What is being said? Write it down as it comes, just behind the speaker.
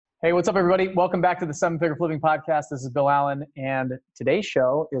Hey, what's up, everybody? Welcome back to the Seven Figure Flipping Podcast. This is Bill Allen, and today's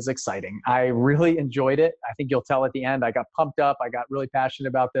show is exciting. I really enjoyed it. I think you'll tell at the end. I got pumped up. I got really passionate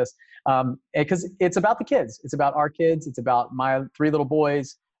about this because it's about the kids. It's about our kids. It's about my three little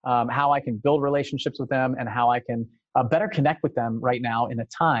boys, how I can build relationships with them and how I can better connect with them right now in a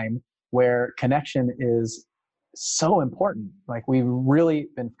time where connection is so important. Like, we've really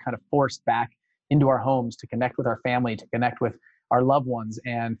been kind of forced back into our homes to connect with our family, to connect with our loved ones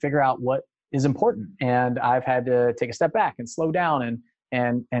and figure out what is important. And I've had to take a step back and slow down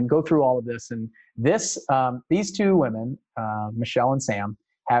and go through all of this. And these two women, Michelle and Sam,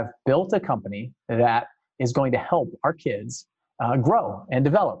 have built a company that is going to help our kids grow and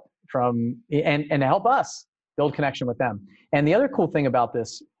develop and help us build connection with them. And the other cool thing about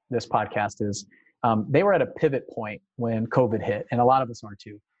this podcast is they were at a pivot point when COVID hit, and a lot of us are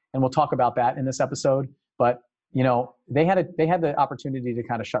too. And we'll talk about that in this episode. But you know, they had the opportunity to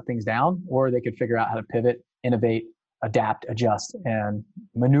kind of shut things down, or they could figure out how to pivot, innovate, adapt, adjust, and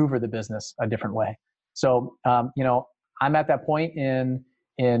maneuver the business a different way. So, I'm at that point in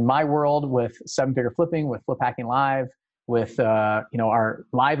my world with Seven Figure Flipping, with Flip Hacking Live, with our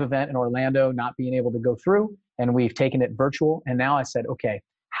live event in Orlando not being able to go through, and we've taken it virtual. And now I said, okay,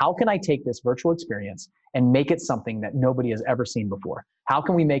 how can I take this virtual experience and make it something that nobody has ever seen before? How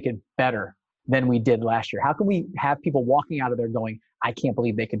can we make it better than we did last year? How can we have people walking out of there going, I can't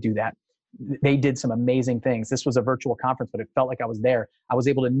believe they could do that? They did some amazing things. This was a virtual conference, but it felt like I was there. I was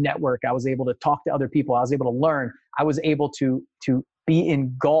able to network. I was able to talk to other people. I was able to learn. I was able to be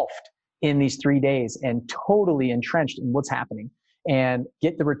engulfed in these 3 days and totally entrenched in what's happening and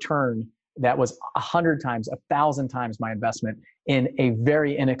get the return that was 100 times, 1,000 times my investment in a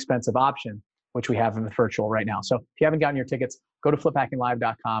very inexpensive option, which we have in the virtual right now. So if you haven't gotten your tickets, go to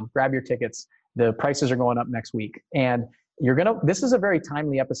fliphackinglive.com, grab your tickets. The prices are going up next week. And this is a very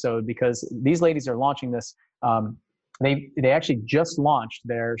timely episode because these ladies are launching this. They actually just launched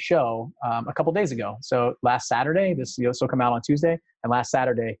their show a couple days ago. So last Saturday, this will come out on Tuesday. And last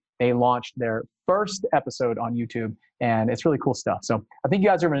Saturday, they launched their first episode on YouTube. And it's really cool stuff. So I think you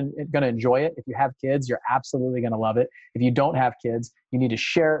guys are going to enjoy it. If you have kids, you're absolutely going to love it. If you don't have kids, you need to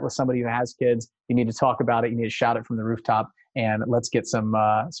share it with somebody who has kids. You need to talk about it. You need to shout it from the rooftop. And let's get some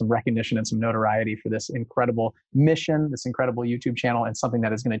recognition and some notoriety for this incredible mission, this incredible YouTube channel, and something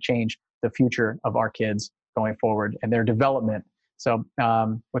that is going to change the future of our kids going forward and their development. So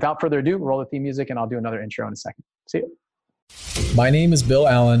without further ado, roll the theme music, and I'll do another intro in a second. See you. My name is Bill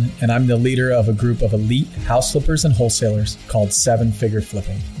Allen, and I'm the leader of a group of elite house flippers and wholesalers called Seven Figure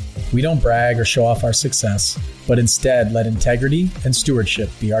Flipping. We don't brag or show off our success, but instead let integrity and stewardship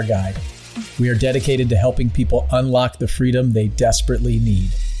be our guide. We are dedicated to helping people unlock the freedom they desperately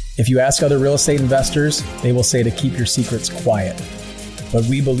need. If you ask other real estate investors, they will say to keep your secrets quiet. But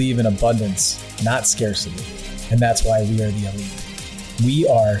we believe in abundance, not scarcity, and that's why we are the elite. We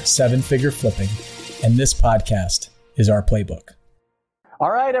are Seven Figure Flipping, and this podcast is our playbook. All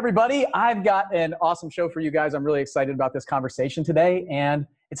right, everybody. I've got an awesome show for you guys. I'm really excited about this conversation today, and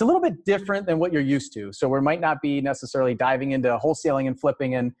it's a little bit different than what you're used to. So we might not be necessarily diving into wholesaling and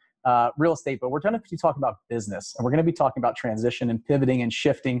flipping and real estate, but we're going to be talking about business, and we're going to be talking about transition and pivoting and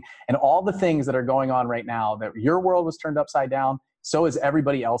shifting and all the things that are going on right now. That your world was turned upside down, so is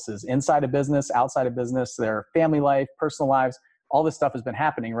everybody else's, inside of business, outside of business, their family life, personal lives. All this stuff has been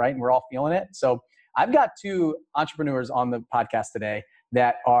happening, right? And we're all feeling it. So I've got two entrepreneurs on the podcast today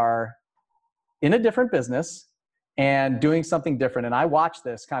that are in a different business and doing something different. And I watched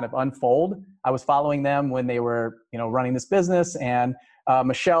this kind of unfold. I was following them when they were, running this business, and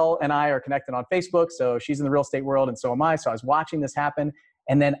Michelle and I are connected on Facebook. So she's in the real estate world and so am I. So I was watching this happen.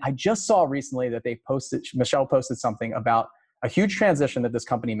 And then I just saw recently that Michelle posted something about a huge transition that this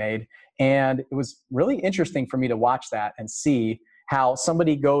company made. And it was really interesting for me to watch that and see how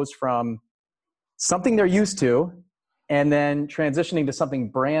somebody goes from something they're used to and then transitioning to something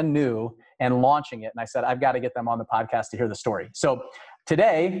brand new and launching it. And I said, I've got to get them on the podcast to hear the story. So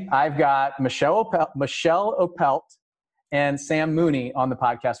today I've got Michelle Opelt and Sam Mooney on the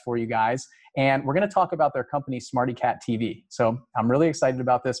podcast for you guys. And we're going to talk about their company, Smarty Cat TV. So I'm really excited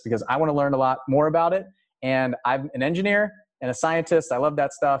about this because I want to learn a lot more about it. And I'm an engineer and a scientist. I love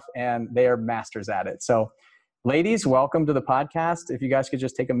that stuff. And they are masters at it. So ladies, welcome to the podcast. If you guys could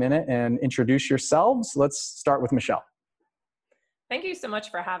just take a minute and introduce yourselves. Let's start with Michelle. Thank you so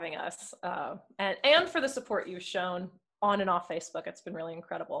much for having us and for the support you've shown on and off Facebook. It's been really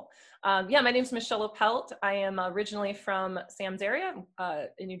incredible. My name's Michelle Opelt. I am originally from Sam's area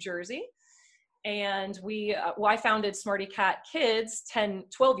in New Jersey. And I founded Smarty Cat Kids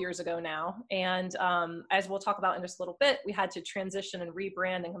 12 years ago now. And as we'll talk about in just a little bit, we had to transition and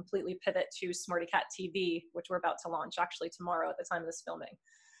rebrand and completely pivot to Smarty Cat TV, which we're about to launch actually tomorrow at the time of this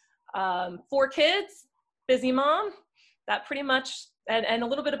filming. 4 kids, busy mom, that pretty much, and a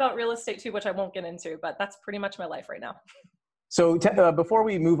little bit about real estate too, which I won't get into, but that's pretty much my life right now. So before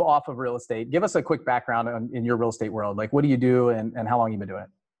we move off of real estate, give us a quick background in your real estate world. Like, what do you do and how long have you been doing it?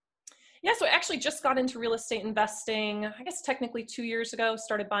 Yeah, so I actually just got into real estate investing, I guess technically 2 years ago,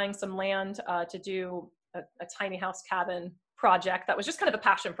 started buying some land to do a tiny house cabin project. That was just kind of a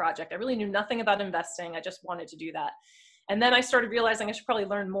passion project. I really knew nothing about investing. I just wanted to do that. And then I started realizing I should probably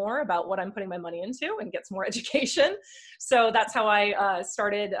learn more about what I'm putting my money into and get some more education. So that's how I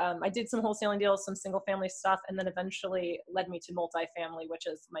started. I did some wholesaling deals, some single family stuff, and then eventually led me to multifamily, which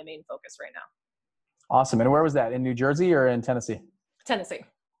is my main focus right now. Awesome. And where was that? In New Jersey or in Tennessee? Tennessee.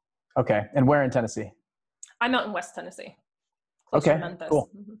 Okay. And where in Tennessee? I'm out in West Tennessee. Okay, to Memphis. Cool.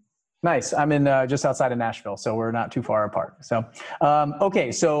 Mm-hmm. Nice. I'm in just outside of Nashville, so we're not too far apart. So,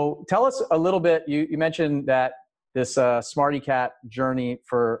 okay. So tell us a little bit, you mentioned that this Smarty Cat journey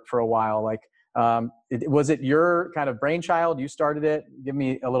for a while, like, was it your kind of brainchild? You started it? Give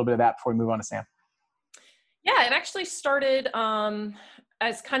me a little bit of that before we move on to Sam. Yeah, it actually started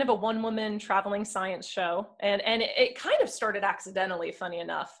as kind of a one-woman traveling science show. And it kind of started accidentally, funny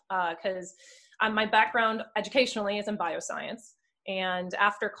enough, because my background educationally is in bioscience. And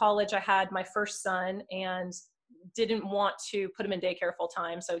after college, I had my first son and didn't want to put him in daycare full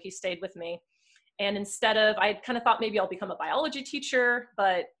time. So he stayed with me. And instead of, I kind of thought maybe I'll become a biology teacher,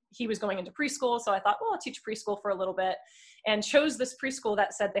 but he was going into preschool. So I thought, well, I'll teach preschool for a little bit, and chose this preschool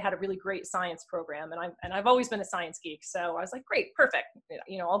that said they had a really great science program. And I've always been a science geek. So I was like, great, perfect.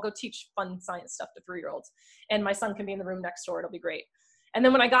 I'll go teach fun science stuff to 3-year-olds, and my son can be in the room next door. It'll be great. And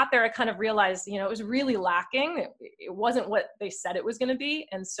then when I got there, I kind of realized, it was really lacking. It wasn't what they said it was going to be.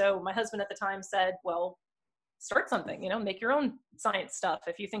 And so my husband at the time said, well, start something, make your own science stuff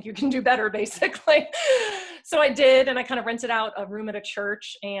if you think you can do better, basically. So I did, and I kind of rented out a room at a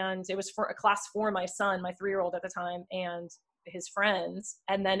church, and it was for a class for my son, my 3-year-old at the time, and his friends.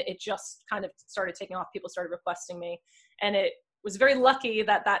 And then it just kind of started taking off. People started requesting me, and it was very lucky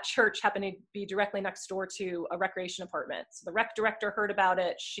that that church happened to be directly next door to a recreation department. So the rec director heard about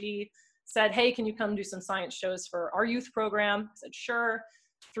it. She said, hey, can you come do some science shows for our youth program? I said, sure.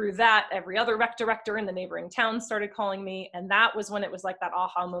 Through that, every other rec director in the neighboring town started calling me. And that was when it was like that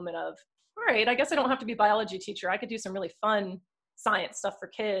aha moment of, all right, I guess I don't have to be a biology teacher. I could do some really fun science stuff for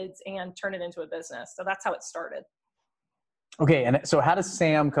kids and turn it into a business. So that's how it started. Okay. And so how does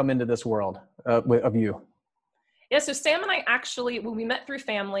Sam come into this world of you? Yeah, so Sam and I actually, we met through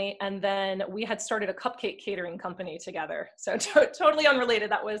family, and then we had started a cupcake catering company together. So totally unrelated.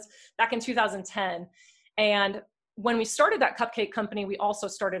 That was back in 2010. And when we started that cupcake company, we also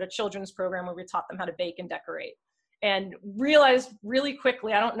started a children's program where we taught them how to bake and decorate, and realized really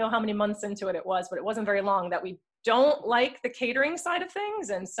quickly, I don't know how many months into it was, but it wasn't very long, that we don't like the catering side of things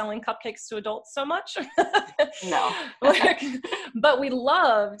and selling cupcakes to adults so much. No. But we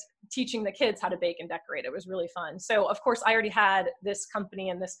loved teaching the kids how to bake and decorate. It was really fun. So of course I already had this company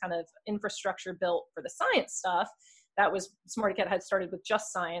and this kind of infrastructure built for the science stuff. That was Smarty Cat had started with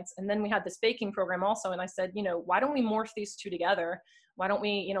just science. And then we had this baking program also. And I said, why don't we morph these two together? Why don't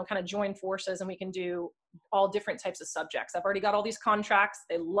we, kind of join forces, and we can do all different types of subjects. I've already got all these contracts.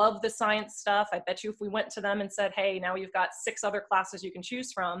 They love the science stuff. I bet you if we went to them and said, hey, now you've got 6 other classes you can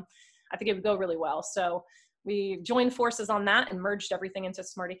choose from, I think it would go really well. So we joined forces on that and merged everything into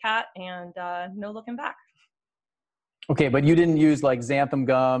Smarty Cat, and no looking back. Okay, but you didn't use like xanthan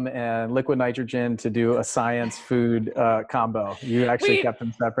gum and liquid nitrogen to do a science food combo. You actually kept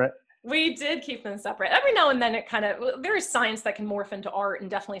them separate? We did keep them separate. Every now and then it kind of, there is science that can morph into art,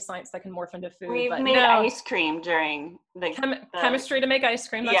 and definitely science that can morph into food. We've made ice cream during the chemistry to make ice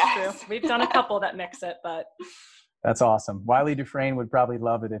cream. That's true. We've done a couple that mix it, but. That's awesome. Wiley Dufresne would probably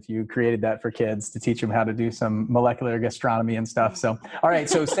love it if you created that for kids to teach them how to do some molecular gastronomy and stuff. So, all right.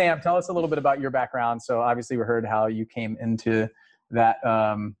 So Sam, tell us a little bit about your background. So obviously we heard how you came into that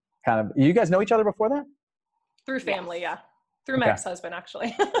kind of, you guys know each other before that? Through family. Yeah. Through my ex-husband,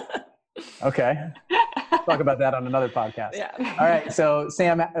 actually. Okay. Talk about that on another podcast. Yeah. All right. So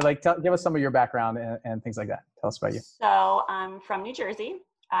Sam, give us some of your background and things like that. Tell us about you. So I'm from New Jersey.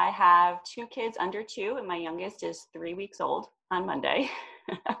 I have 2 kids under 2, and my youngest is 3 weeks old on Monday.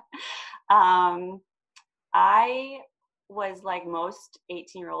 I was like most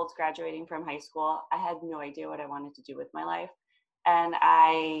 18-year-olds graduating from high school. I had no idea what I wanted to do with my life. And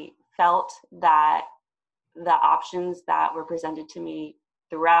I felt that the options that were presented to me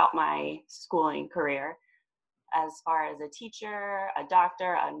throughout my schooling career, as far as a teacher, a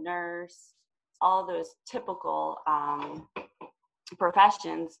doctor, a nurse, all those typical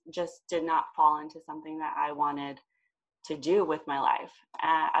professions just did not fall into something that I wanted to do with my life.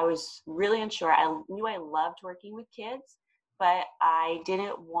 I was really unsure. I knew I loved working with kids, but I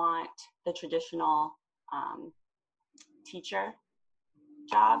didn't want the traditional teacher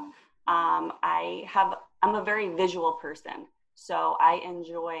job. I'm a very visual person, so I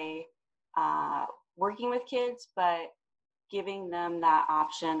enjoy working with kids, but giving them that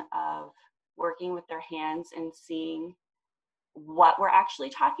option of working with their hands and seeing what we're actually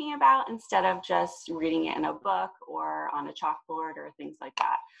talking about instead of just reading it in a book or on a chalkboard or things like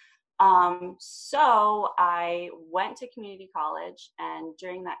that. So I went to community college, and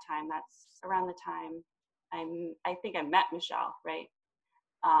during that time, that's around the time I think I met Michelle, right?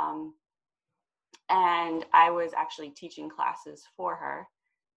 And I was actually teaching classes for her.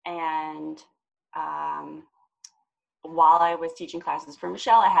 And while I was teaching classes for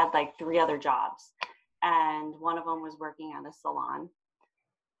Michelle, I had like 3 other jobs. And one of them was working at a salon,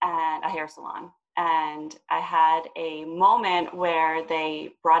 and a hair salon. And I had a moment where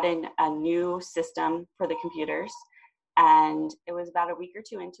they brought in a new system for the computers. And it was about a week or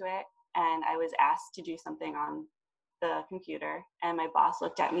 2 into it. And I was asked to do something on the computer. And my boss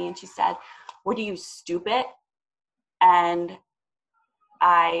looked at me and she said, "What are you, stupid?" And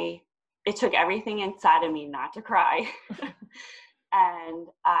it took everything inside of me not to cry. And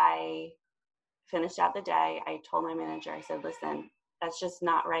I finished out the day. I told my manager, I said, "Listen, that's just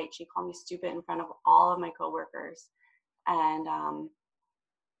not right." She called me stupid in front of all of my coworkers. And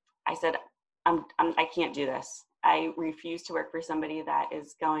I said, I can't do this. I refuse to work for somebody that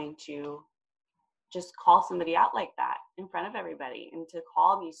is going to just call somebody out like that in front of everybody. And to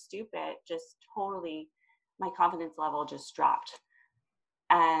call me stupid, just totally, my confidence level just dropped.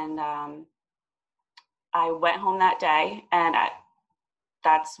 And I went home that day, and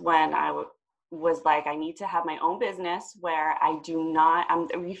that's when I was like, I need to have my own business where I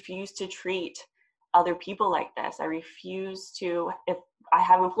refuse to treat other people like this. I refuse to, if I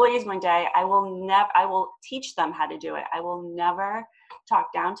have employees one day, I will teach them how to do it. I will never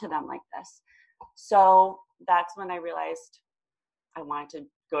talk down to them like this. So that's when I realized I wanted to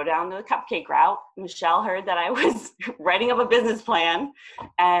go down the cupcake route. Michelle heard that I was writing up a business plan,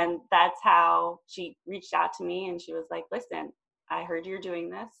 and that's how she reached out to me, and she was like, "Listen, I heard you're doing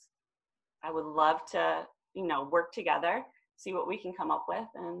this. I would love to, work together, see what we can come up with."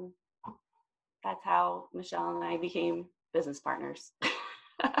 And that's how Michelle and I became business partners.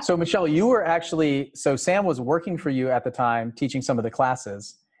 So Michelle, you were so Sam was working for you at the time, teaching some of the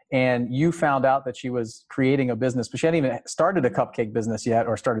classes, and you found out that she was creating a business, but she hadn't even started a cupcake business yet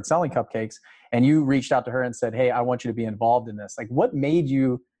or started selling cupcakes. And you reached out to her and said, "Hey, I want you to be involved in this." Like, what made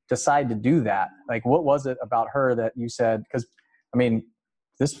you decide to do that? Like, what was it about her that you said, because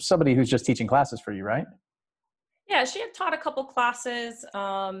this is somebody who's just teaching classes for you, right? Yeah, she had taught a couple classes.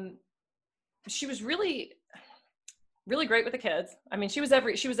 She was really, really great with the kids. She was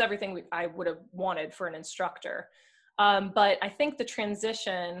everything I would have wanted for an instructor. But I think the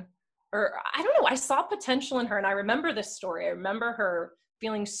transition, or I don't know, I saw potential in her. And I remember this story. I remember her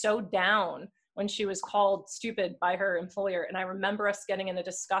feeling so down when she was called stupid by her employer. And I remember us getting in a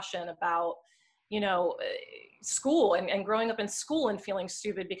discussion about, school and growing up in school and feeling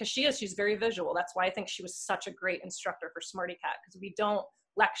stupid, because she's very visual. That's why I think she was such a great instructor for Smarty Cat, because we don't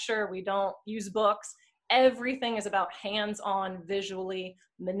lecture, we don't use books. Everything is about hands-on, visually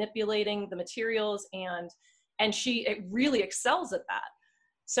manipulating the materials, and she really excels at that.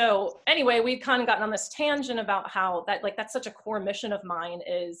 So anyway, we've kind of gotten on this tangent about how that's such a core mission of mine.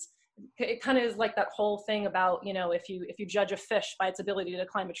 It kind of is like that whole thing about, if you judge a fish by its ability to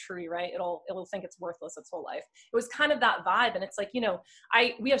climb a tree, right, it'll think it's worthless its whole life. It was kind of that vibe. And it's like,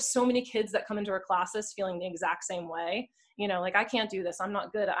 we have so many kids that come into our classes feeling the exact same way. I can't do this. I'm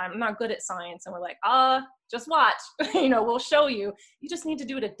not good at science. And we're like, just watch, we'll show you. You just need to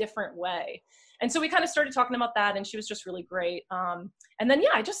do it a different way. And so we kind of started talking about that, and she was just really great. And then,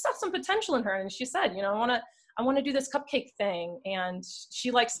 I just saw some potential in her. And she said, I want to do this cupcake thing. And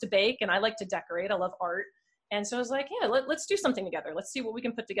she likes to bake, and I like to decorate. I love art. And so I was like, yeah, let's do something together. Let's see what we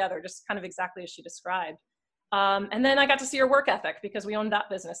can put together, just kind of exactly as she described. And then I got to see her work ethic, because we owned that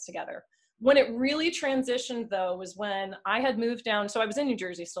business together. When it really transitioned, though, was when I had moved down. So I was in New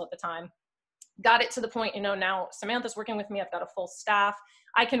Jersey still at the time. Got it to the point, now Samantha's working with me. I've got a full staff.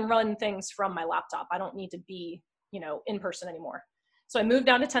 I can run things from my laptop. I don't need to be, in person anymore. So I moved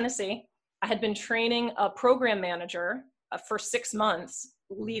down to Tennessee. I had been training a program manager for 6 months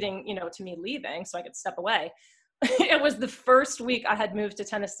leading, to me leaving so I could step away. It was the first week I had moved to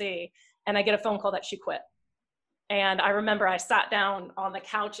Tennessee, and I get a phone call that she quit. And I remember I sat down on the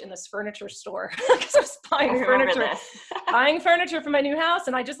couch in this furniture store because I was buying furniture for my new house.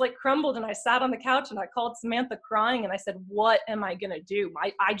 And I just like crumbled, and I sat on the couch and I called Samantha crying, and I said, what am I going to do?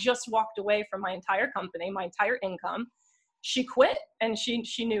 I just walked away from my entire company, my entire income. She quit, and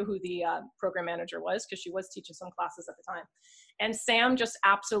she knew who the program manager was because she was teaching some classes at the time. And Sam just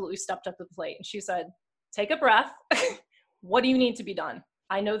absolutely stepped up to the plate, and she said, take a breath. What do you need to be done?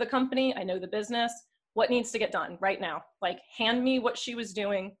 I know the company. I know the business. What needs to get done right now? Like, hand me what she was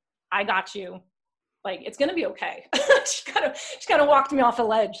doing. I got you. Like, it's going to be okay. She kind of walked me off a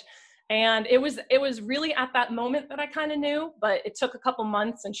ledge. And it was really at that moment that I kind of knew, but it took a couple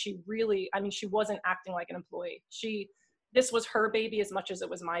months, and she really, I mean, she wasn't acting like an employee. This was her baby as much as it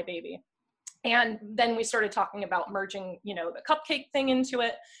was my baby. And then we started talking about merging, the cupcake thing into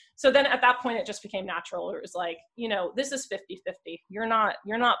it. So then at that point, it just became natural. It was like, this is 50-50. You're not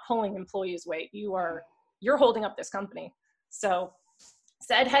pulling employees' weight. You're holding up this company. So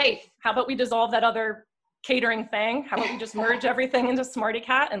said, hey, how about we dissolve that other catering thing? How about we just merge everything into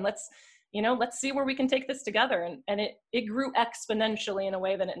SmartyCat, and let's see where we can take this together. And it grew exponentially in a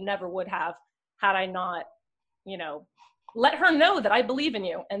way that it never would have had I not, let her know that I believe in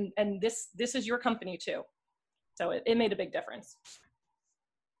you, and this is your company too. So it made a big difference.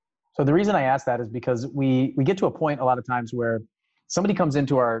 So the reason I ask that is because we get to a point a lot of times where somebody comes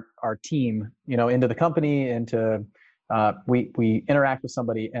into our team, into the company, we interact with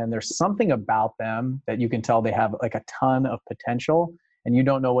somebody, and there's something about them that you can tell they have like a ton of potential, and you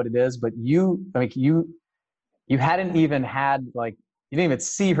don't know what it is, but you hadn't even had you didn't even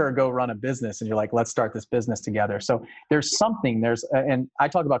see her go run a business, and you're like, let's start this business together. So there's something, and I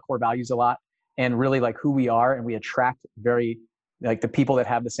talk about core values a lot, and really like who we are, and we attract very like the people that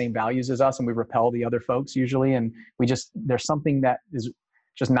have the same values as us, and we repel the other folks usually. And there's something that is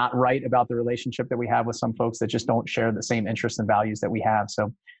just not right about the relationship that we have with some folks that just don't share the same interests and values that we have.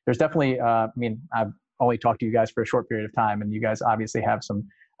 So there's definitely, I've only talked to you guys for a short period of time, and you guys obviously have some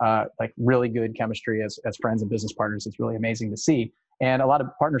like really good chemistry as friends and business partners. It's really amazing to see. And a lot of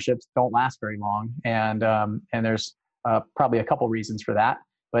partnerships don't last very long. And there's probably a couple reasons for that.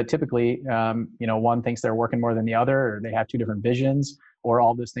 But typically, one thinks they're working more than the other, or they have two different visions, or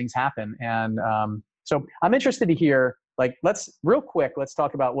all those things happen. And so I'm interested to hear, let's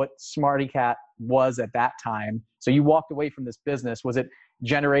talk about what SmartyCat was at that time. So you walked away from this business. Was it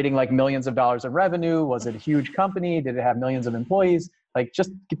generating like millions of dollars of revenue? Was it a huge company? Did it have millions of employees?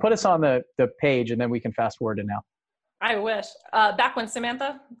 Just put us on the page, and then we can fast forward to now. I wish. Back when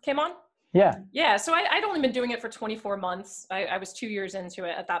Samantha came on? Yeah. So I'd only been doing it for 24 months. I was 2 years into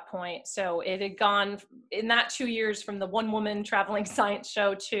it at that point. So it had gone in that 2 years from the one woman traveling science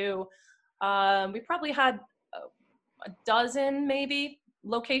show to, we probably had a dozen maybe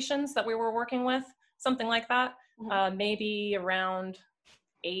locations that we were working with, something like that. Mm-hmm. Maybe around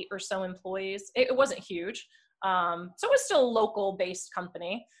 8 or so employees. It wasn't huge. So it was still a local based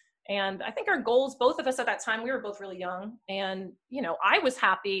company. And I think our goals, both of us at that time, we were both really young. And, I was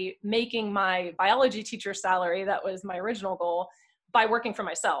happy making my biology teacher salary. That was my original goal, by working for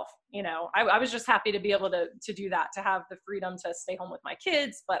myself. I was just happy to be able to do that, to have the freedom to stay home with my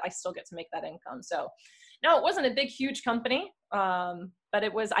kids, but I still get to make that income. So no, it wasn't a big, huge company. But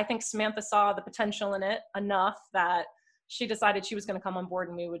it was, I think Samantha saw the potential in it enough that she decided she was going to come on board,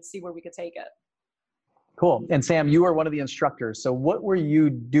 and we would see where we could take it. Cool. And Sam, you were one of the instructors. So what were you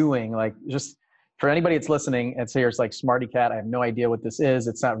doing? Just for anybody that's listening and say it's like SmartyCat, I have no idea what this is.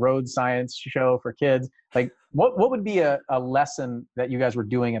 It's not road science show for kids. What would be a lesson that you guys were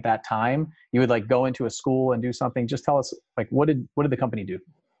doing at that time? You would go into a school and do something. Just tell us, what did the company do?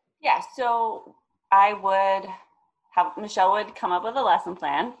 Yeah. So Michelle would come up with a lesson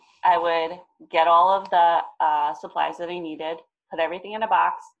plan. I would get all of the supplies that I needed, put everything in a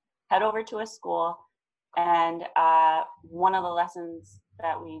box, head over to a school. And one of the lessons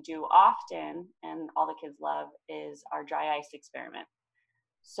that we do often, and all the kids love, is our dry ice experiment.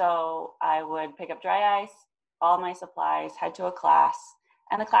 So I would pick up dry ice, all my supplies, head to a class,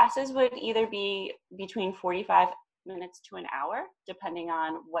 and the classes would either be between 45 minutes to an hour, depending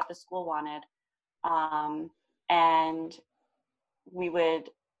on what the school wanted. And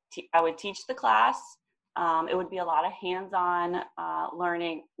I would teach the class. It would be a lot of hands-on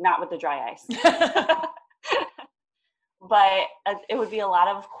learning, not with the dry ice. But it would be a lot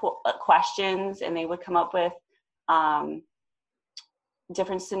of questions, and they would come up with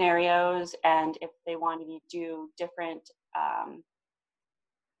different scenarios, and if they wanted me to do different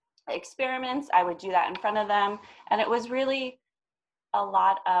experiments, I would do that in front of them. And it was really a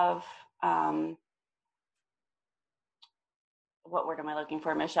lot of what word am I looking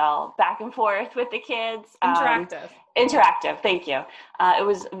for, Michelle? Back and forth with the kids. Interactive. Interactive. Thank you. It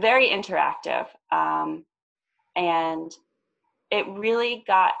was very interactive. And it really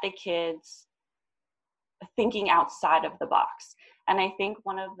got the kids thinking outside of the box. And I think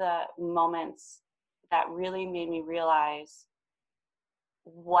one of the moments that really made me realize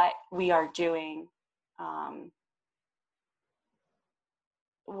what we are doing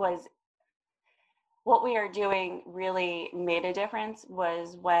was what we are doing really made a difference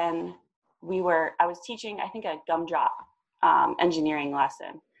was when I was teaching, I think, a gumdrop engineering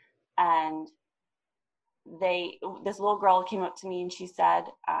lesson. And this little girl came up to me and she said,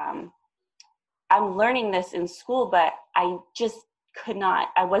 I'm learning this in school, but I just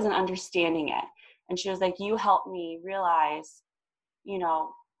I wasn't understanding it. And she was like, you helped me realize,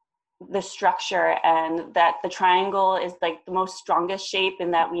 the structure, and that the triangle is like the most strongest shape,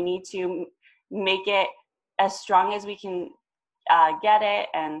 and that we need to make it as strong as we can get it.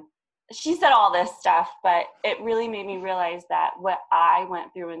 And she said all this stuff, but it really made me realize that what I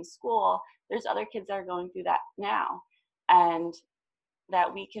went through in school, there's other kids that are going through that now, and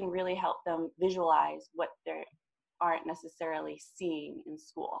that we can really help them visualize what they aren't necessarily seeing in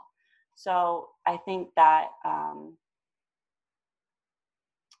school. So I think that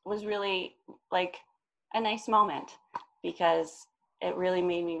was really like a nice moment, because it really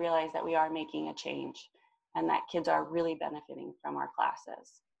made me realize that we are making a change and that kids are really benefiting from our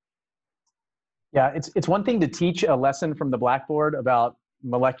classes. Yeah, it's one thing to teach a lesson from the blackboard about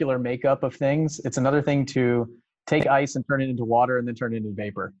molecular makeup of things. It's another thing to take ice and turn it into water and then turn it into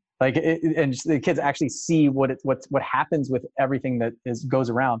vapor. And the kids actually see what happens with everything that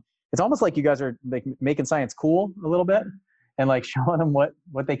goes around. It's almost like you guys are like making science cool a little bit and like showing them what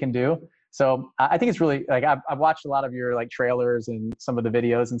they can do. So I think it's really like, I've watched a lot of your like trailers and some of the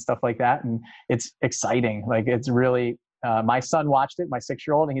videos and stuff like that. And it's exciting. Like it's really, my son watched it, my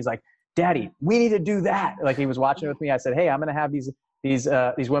 6-year-old, and he's like, Daddy, we need to do that. Like he was watching it with me. I said, hey, I'm going to have these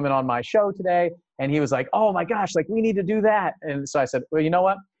women on my show today. And he was like, oh my gosh, like we need to do that. And so I said, well, you know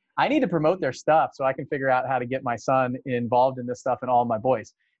what? I need to promote their stuff so I can figure out how to get my son involved in this stuff and all of my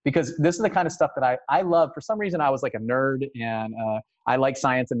boys. Because this is the kind of stuff that I love. For some reason, I was like a nerd, and I like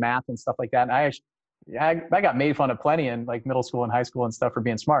science and math and stuff like that. And I got made fun of plenty in like middle school and high school and stuff for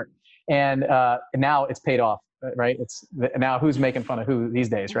being smart. And now it's paid off, right? Now who's making fun of who these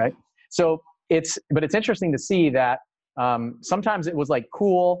days, right? So it's interesting to see that sometimes it was like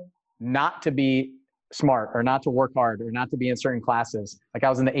cool not to be smart or not to work hard or not to be in certain classes. Like I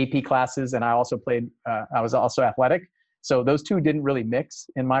was in the AP classes, and I also I was also athletic. So those two didn't really mix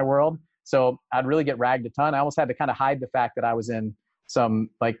in my world. So I'd really get ragged a ton. I almost had to kind of hide the fact that I was in some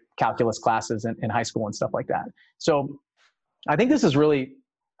like calculus classes in high school and stuff like that. So I think this is really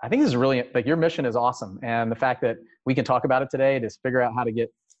like your mission is awesome. And the fact that we can talk about it today to figure out how to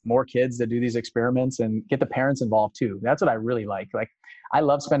get more kids to do these experiments and get the parents involved too. That's what I really like. Like I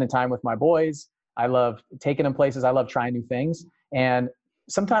love spending time with my boys. I love taking them places. I love trying new things. And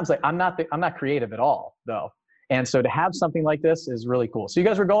sometimes like I'm not creative at all though. And so to have something like this is really cool. So you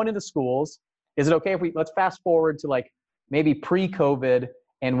guys were going into schools. Is it okay if let's fast forward to like maybe pre-COVID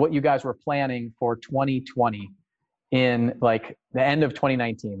and what you guys were planning for 2020 in like the end of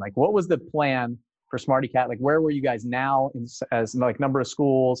 2019? Like what was the plan for SmartyCat? Like where were you guys now as like number of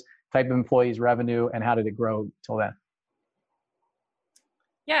schools, type of employees, revenue, and how did it grow till then?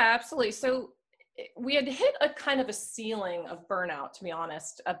 Yeah, absolutely. So we had hit a kind of a ceiling of burnout, to be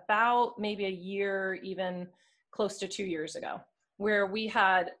honest, about maybe a year, even close to 2 years ago, where we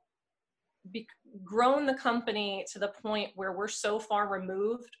had grown the company to the point where we're so far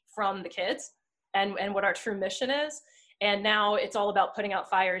removed from the kids and what our true mission is. And now it's all about putting out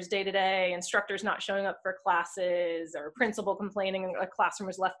fires day to day, instructors not showing up for classes, or principal complaining a classroom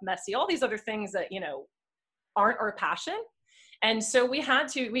was left messy, all these other things that, aren't our passion. And so we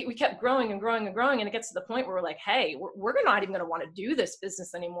kept growing and growing and growing. And it gets to the point where we're like, hey, we're not even going to want to do this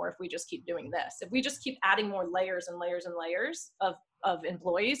business anymore if we just keep doing this. If we just keep adding more layers and layers and layers of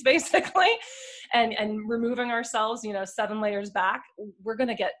employees, basically, and removing ourselves, 7 layers back, we're going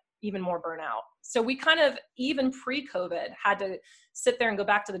to get even more burnout. So we kind of, even pre-COVID, had to sit there and go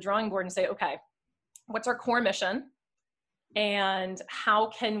back to the drawing board and say, okay, what's our core mission? And how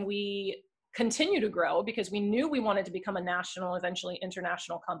can we continue to grow? Because we knew we wanted to become a national, eventually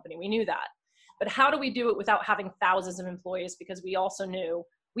international company. We knew that. But how do we do it without having thousands of employees? Because we also knew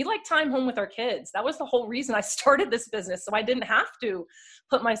we like time home with our kids. That was the whole reason I started this business. So I didn't have to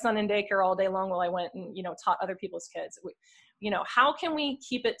put my son in daycare all day long while I went and, taught other people's kids. How can we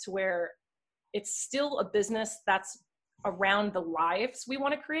keep it to where it's still a business that's around the lives we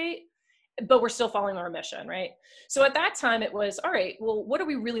want to create, but we're still following our mission, right? So at that time it was, all right, well, what do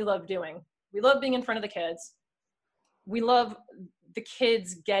we really love doing? We love being in front of the kids. We love the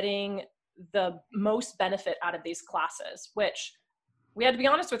kids getting the most benefit out of these classes, which we had to be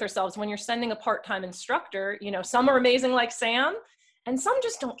honest with ourselves. When you're sending a part-time instructor, you know, some are amazing like Sam, and some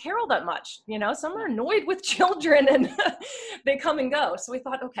just don't care all that much. You know, some are annoyed with children and they come and go. So we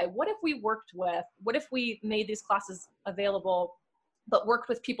thought, okay, what if we made these classes available, but worked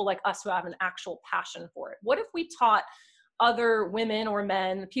with people like us who have an actual passion for it? What if we taught other women or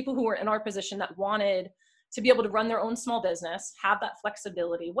men, people who were in our position that wanted to be able to run their own small business, have that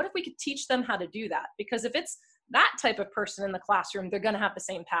flexibility? What if we could teach them how to do that? Because if it's that type of person in the classroom, they're going to have the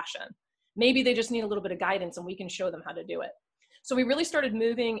same passion. Maybe they just need a little bit of guidance and we can show them how to do it. So we really started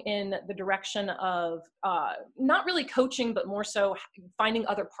moving in the direction of not really coaching, but more so finding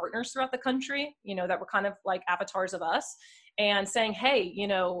other partners throughout the country, you know, that were kind of like avatars of us, and saying, hey, you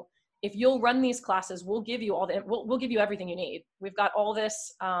know, if you'll run these classes, we'll give you we'll give you everything you need. We've got all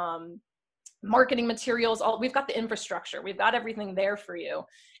this marketing materials, we've got the infrastructure, we've got everything there for you,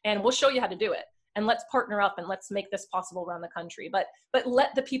 and we'll show you how to do it. And let's partner up and let's make this possible around the country. But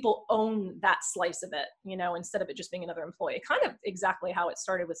let the people own that slice of it, you know, instead of it just being another employee. Kind of exactly how it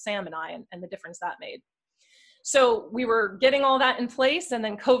started with Sam and I, and the difference that made. So we were getting all that in place, and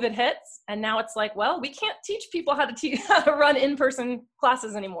then COVID hits, and now it's like, well, we can't teach people how to run in-person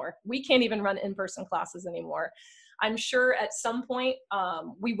classes anymore. We can't even run in-person classes anymore. I'm sure at some point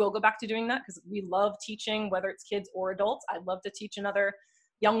we will go back to doing that, because we love teaching, whether it's kids or adults. I'd love to teach another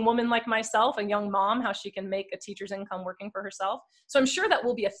young woman like myself, a young mom, how she can make a teacher's income working for herself. So I'm sure that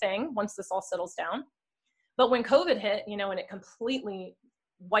will be a thing once this all settles down. But when COVID hit, you know, and it completely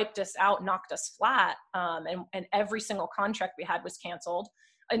wiped us out, knocked us flat, and every single contract we had was canceled,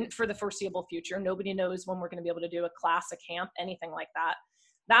 and for the foreseeable future, nobody knows when we're going to be able to do a class, a camp, anything like that.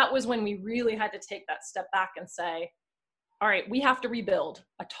 That was when we really had to take that step back and say, all right, we have to rebuild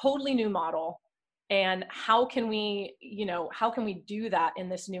a totally new model. And how can we do that in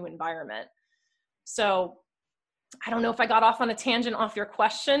this new environment? So I don't know if I got off on a tangent off your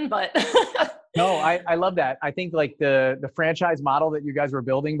question, but. No, I love that. I think like the franchise model that you guys were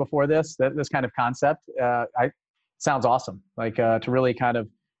building before this kind of concept, sounds awesome. Like to really kind of,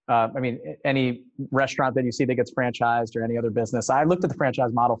 I mean, any restaurant that you see that gets franchised or any other business, I looked at the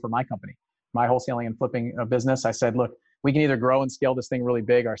franchise model for my company, my wholesaling and flipping business. I said, look, we can either grow and scale this thing really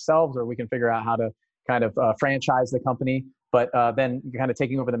big ourselves, or we can figure out how to kind of franchise the company. But then kind of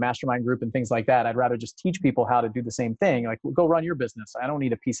taking over the mastermind group and things like that, I'd rather just teach people how to do the same thing. Like, go run your business. I don't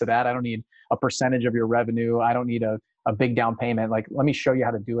need a piece of that. I don't need a percentage of your revenue. I don't need a big down payment. Like, let me show you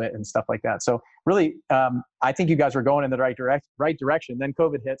how to do it and stuff like that. So really, I think you guys were going in the right direction. Then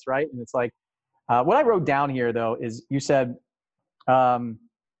COVID hits, right? And it's like, what I wrote down here though is you said,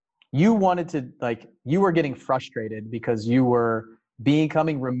 you wanted to, like, you were getting frustrated because you were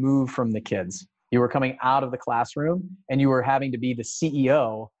becoming removed from the kids. You were coming out of the classroom and you were having to be the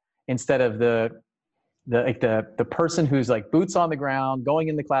CEO instead of the person who's like boots on the ground, going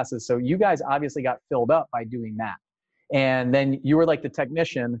in the classes. So you guys obviously got filled up by doing that. And then you were like the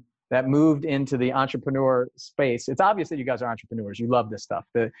technician that moved into the entrepreneur space. It's obvious that you guys are entrepreneurs. You love this stuff,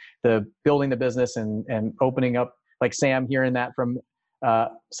 the building the business and opening up, like Sam hearing that from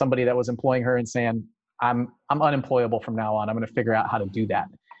somebody that was employing her and saying, I'm unemployable from now on. I'm going to figure out how to do that,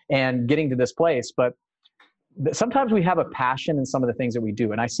 and getting to this place. But sometimes we have a passion in some of the things that we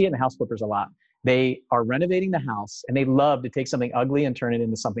do. And I see it in house flippers a lot. They are renovating the house and they love to take something ugly and turn it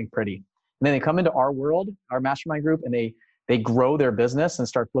into something pretty. And then they come into our world, our mastermind group, and they grow their business and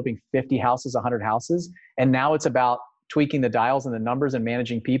start flipping 50 houses, 100 houses. And now it's about tweaking the dials and the numbers and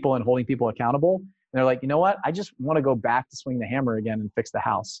managing people and holding people accountable. And they're like, you know what? I just want to go back to swing the hammer again and fix the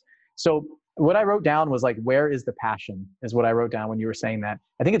house. So what I wrote down was like, where is the passion is what I wrote down when you were saying that.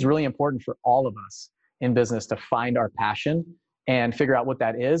 I think it's really important for all of us in business to find our passion and figure out what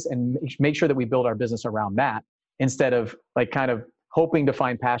that is and make sure that we build our business around that instead of like kind of hoping to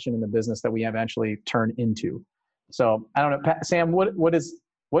find passion in the business that we eventually turn into. So I don't know, Sam,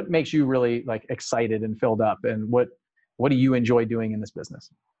 what makes you really like excited and filled up, and what do you enjoy doing in this business?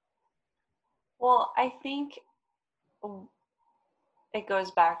 Well, I think it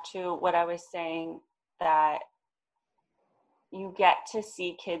goes back to what I was saying, that you get to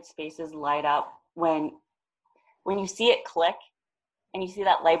see kids' faces light up when you see it click and you see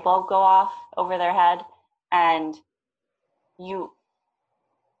that light bulb go off over their head, and you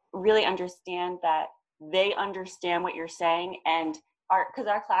really understand that they understand what you're saying. And because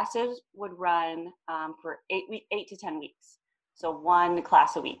our classes would run for 8 to 10 weeks. So one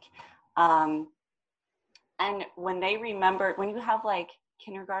class a week. And when they remember, when you have like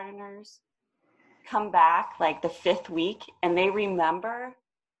kindergartners come back like the 5th week and they remember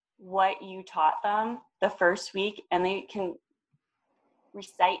what you taught them the first week, and they can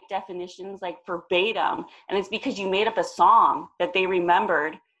recite definitions like verbatim, and it's because you made up a song that they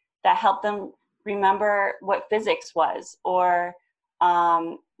remembered that helped them remember what physics was, or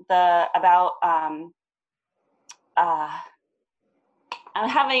I'm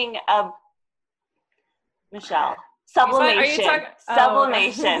having a Michelle sublimation.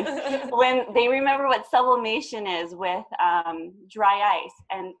 Sublimation. When they remember what sublimation is with dry ice,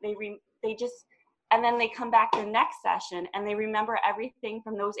 and they just, and then they come back the next session and they remember everything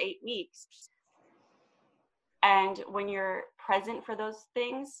from those 8 weeks. And when you're present for those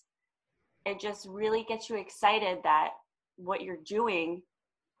things, it just really gets you excited that what you're doing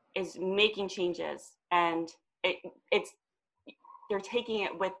is making changes, and they're taking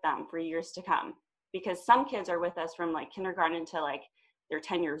it with them for years to come, because some kids are with us from like kindergarten to like they're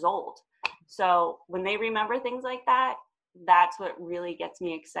 10 years old. So when they remember things like that, that's what really gets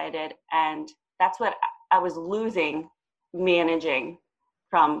me excited. And that's what I was losing managing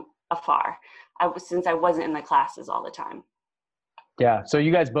from afar, since I wasn't in the classes all the time. Yeah. So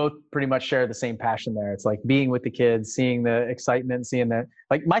you guys both pretty much share the same passion there. It's like being with the kids, seeing the excitement, seeing that,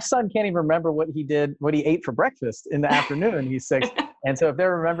 like my son can't even remember what he ate for breakfast in the afternoon. He's 6. And so if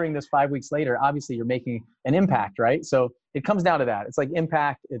they're remembering this 5 weeks later, obviously you're making an impact, right? So it comes down to that. It's like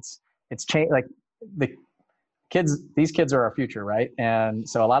impact. It's change. Like these kids are our future, right? And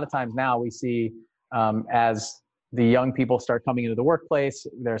so a lot of times now we see as the young people start coming into the workplace,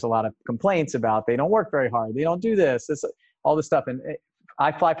 there's a lot of complaints about they don't work very hard. They don't do this, all this stuff. And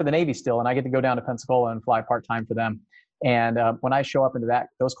I fly for the Navy still, and I get to go down to Pensacola and fly part-time for them. And when I show up into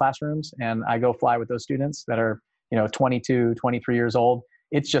those classrooms and I go fly with those students that are, 22, 23 years old,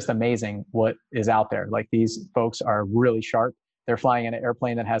 it's just amazing what is out there. Like these folks are really sharp. They're flying in an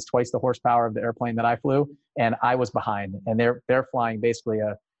airplane that has twice the horsepower of the airplane that I flew, and I was behind. And they're flying basically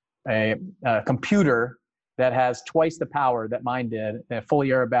a computer that has twice the power that mine did, a fully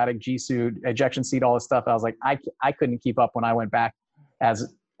aerobatic G suit, ejection seat, all this stuff. I was like, I couldn't keep up when I went back as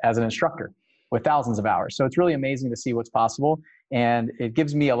an instructor with thousands of hours. So it's really amazing to see what's possible. And it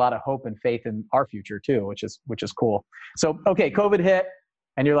gives me a lot of hope and faith in our future too, which is cool. So, okay, COVID hit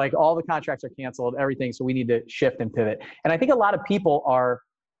and you're like, all the contracts are canceled, everything. So we need to shift and pivot. And I think a lot of people are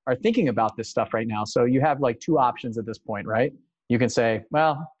thinking about this stuff right now. So you have like 2 options at this point, right? You can say,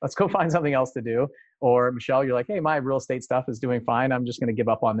 well, let's go find something else to do. Or Michelle, you're like, hey, my real estate stuff is doing fine. I'm just going to give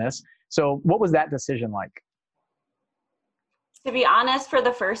up on this. So what was that decision like? To be honest, for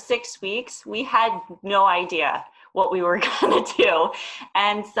the first 6 weeks, we had no idea what we were going to do.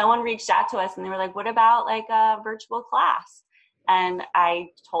 And someone reached out to us and they were like, what about like a virtual class? And I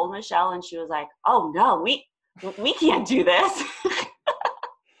told Michelle and she was like, oh no, we can't do this.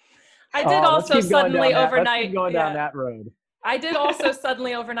 I did also suddenly overnight. Let's keep going down that road. I did also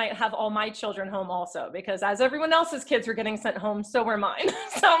suddenly overnight have all my children home also, because as everyone else's kids were getting sent home, so were mine.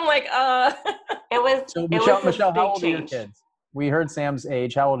 So I'm like, It was, so Michelle, how old are your kids? We heard Sam's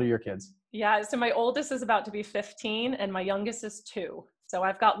age. How old are your kids? Yeah, so my oldest is about to be 15 and my youngest is 2. So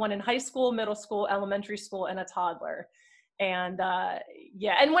I've got one in high school, middle school, elementary school, and a toddler. And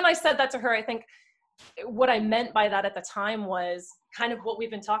and when I said that to her, I think what I meant by that at the time was kind of what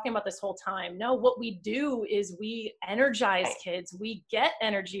we've been talking about this whole time. No, what we do is we energize kids. We get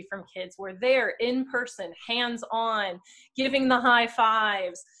energy from kids. We're there in person, hands on, giving the high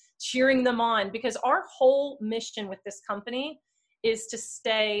fives, cheering them on, because our whole mission with this company is to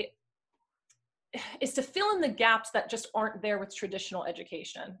fill in the gaps that just aren't there with traditional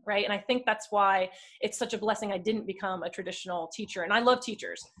education, right? And I think that's why it's such a blessing I didn't become a traditional teacher. And I love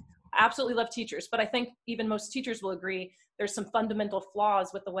teachers. I absolutely love teachers, but I think even most teachers will agree there's some fundamental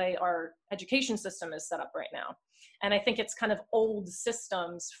flaws with the way our education system is set up right now. And I think it's kind of old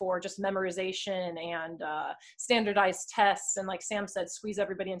systems for just memorization and standardized tests. And like Sam said, squeeze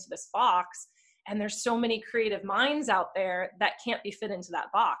everybody into this box. And there's so many creative minds out there that can't be fit into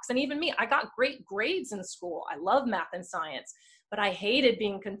that box. And even me, I got great grades in school. I love math and science, but I hated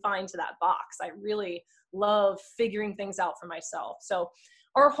being confined to that box. I really love figuring things out for myself. So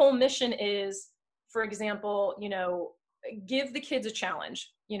our whole mission is, for example, give the kids a challenge.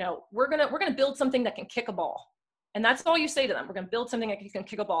 We're gonna build something that can kick a ball. And that's all you say to them. We're gonna build something that can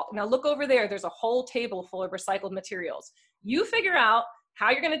kick a ball. Now look over there, there's a whole table full of recycled materials. You figure out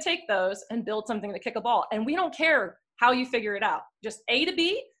how you're gonna take those and build something to kick a ball. And we don't care how you figure it out. Just A to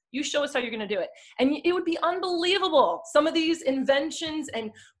B, you show us how you're gonna do it. And it would be unbelievable. Some of these inventions and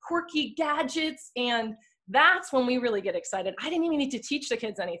quirky gadgets, and that's when we really get excited. I didn't even need to teach the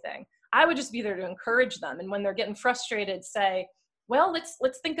kids anything. I would just be there to encourage them. And when they're getting frustrated, say, well,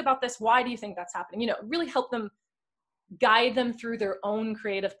 let's think about this. Why do you think that's happening? Really help them, guide them through their own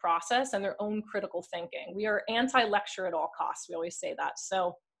creative process and their own critical thinking. We are anti-lecture at all costs. We always say that.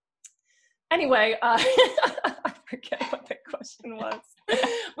 So anyway, I forget what the question was.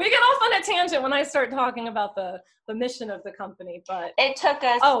 We get off on a tangent when I start talking about the mission of the company, but it took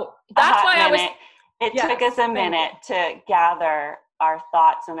us It took us a minute to gather our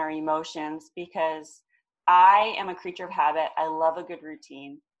thoughts and our emotions, because I am a creature of habit. I love a good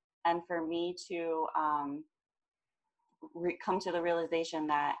routine. And for me to come to the realization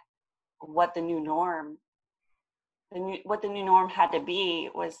that what the new norm had to be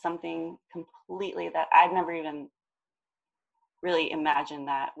was something completely that I'd never even really imagined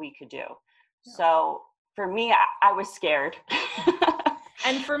that we could do. Yeah. So for me, I was scared.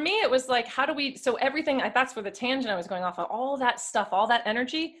 And for me, it was like, so everything, that's where the tangent I was going off of, all that stuff, all that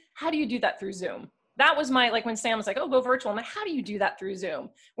energy, how do you do that through Zoom? That was like when Sam was like, oh, go virtual. I'm like, how do you do that through Zoom?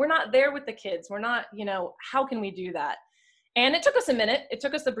 We're not there with the kids. We're not, how can we do that? And it took us a minute. It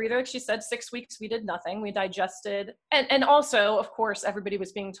took us the breather. Like she said, 6 weeks, we did nothing. We digested. And also, of course, everybody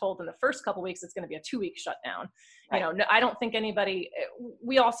was being told in the first couple of weeks, it's going to be a 2-week shutdown. Right. I don't think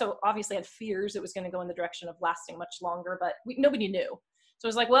we also obviously had fears it was going to go in the direction of lasting much longer, but nobody knew. So it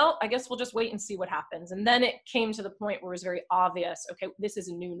was like, well, I guess we'll just wait and see what happens. And then it came to the point where it was very obvious, okay, this is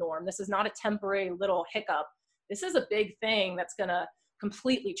a new norm. This is not a temporary little hiccup. This is a big thing that's going to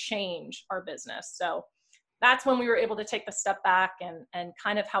completely change our business. So that's when we were able to take the step back and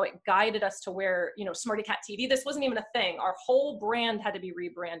kind of how it guided us to where, Smarty Cat TV, this wasn't even a thing. Our whole brand had to be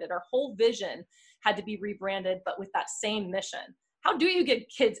rebranded. Our whole vision had to be rebranded, but with that same mission. How do you get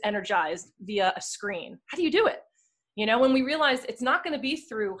kids energized via a screen? How do you do it? When we realized it's not going to be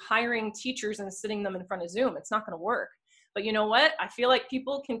through hiring teachers and sitting them in front of Zoom, it's not going to work. But you know what? I feel like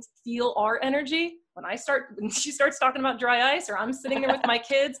people can feel our energy when she starts talking about dry ice, or I'm sitting there with my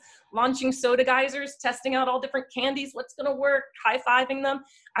kids launching soda geysers, testing out all different candies, what's going to work, high-fiving them.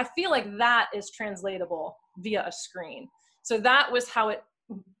 I feel like that is translatable via a screen. So that was how it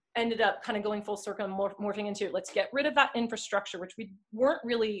ended up kind of going full circle and morphing into, let's get rid of that infrastructure, which we weren't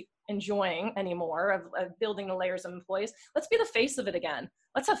really enjoying anymore, of building the layers of employees. Let's be the face of it again.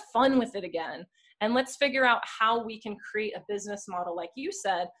 Let's have fun with it again. And let's figure out how we can create a business model, like you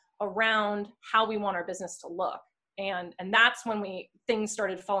said, around how we want our business to look. And that's when things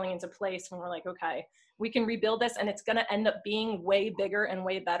started falling into place, when we're like, okay, we can rebuild this, and it's going to end up being way bigger and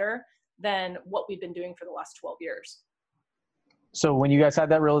way better than what we've been doing for the last 12 years. So when you guys had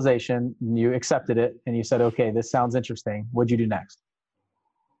that realization, you accepted it and you said, okay, this sounds interesting. What'd you do next?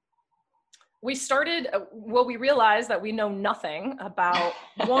 We realized that we know nothing about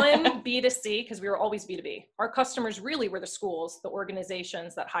B2C, because we were always B2B. Our customers really were the schools, the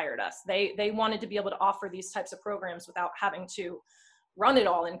organizations that hired us. They wanted to be able to offer these types of programs without having to run it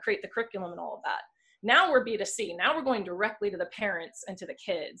all and create the curriculum and all of that. Now we're B2C. Now we're going directly to the parents and to the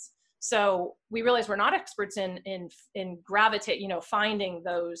kids. So we realized we're not experts in finding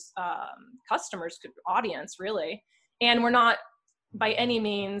those customers, audience really, and we're not by any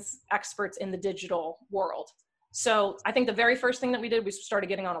means experts in the digital world. So I think the very first thing that we did, we started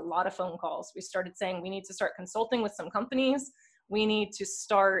getting on a lot of phone calls. We started saying we need to start consulting with some companies. We need to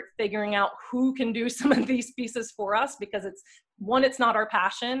start figuring out who can do some of these pieces for us, because it's not our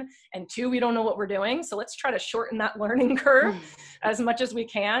passion, and 2, we don't know what we're doing. So let's try to shorten that learning curve as much as we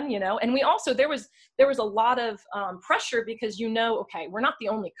can, And we also, there was a lot of pressure, because, okay, we're not the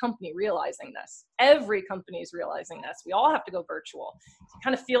only company realizing this. Every company is realizing this. We all have to go virtual. You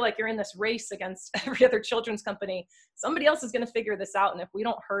kind of feel like you're in this race against every other children's company. Somebody else is going to figure this out. And if we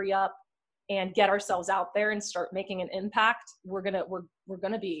don't hurry up and get ourselves out there and start making an impact, we're gonna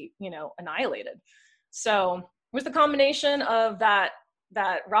be, annihilated. So it was the combination of that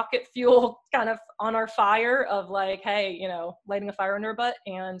rocket fuel kind of on our fire of like, hey, lighting a fire under our butt,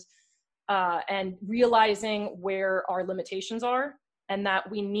 and realizing where our limitations are, and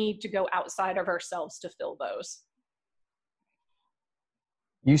that we need to go outside of ourselves to fill those.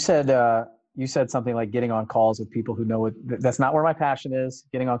 You said something like getting on calls with people who know it. That's not where my passion is.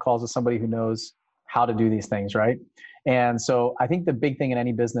 Getting on calls with somebody who knows how to do these things, right? And so I think the big thing in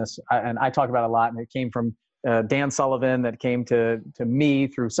any business, and I talk about it a lot, and it came from Dan Sullivan, that came to me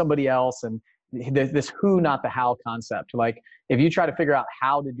through somebody else, and this who, not the how concept. Like, if you try to figure out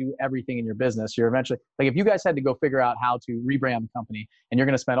how to do everything in your business, you're eventually, like, if you guys had to go figure out how to rebrand the company, and you're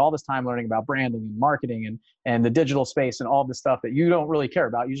going to spend all this time learning about branding and marketing and the digital space and all this stuff that you don't really care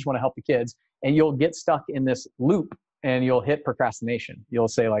about, you just want to help the kids, and you'll get stuck in this loop, and you'll hit procrastination. You'll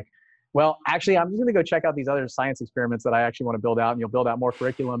say like, well, actually, I'm just going to go check out these other science experiments that I actually want to build out, and you'll build out more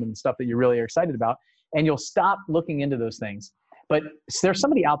curriculum and stuff that you really are excited about, and you'll stop looking into those things. But there's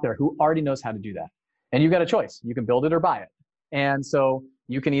somebody out there who already knows how to do that. And you've got a choice. You can build it or buy it. And so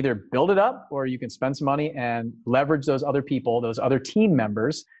you can either build it up or you can spend some money and leverage those other people, those other team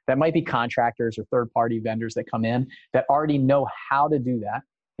members that might be contractors or third-party vendors that come in that already know how to do that.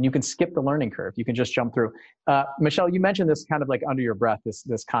 And you can skip the learning curve. You can just jump through. Michelle, you mentioned this kind of like under your breath,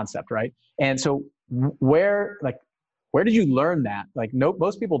 this concept, right? And so where did you learn that? Like, no,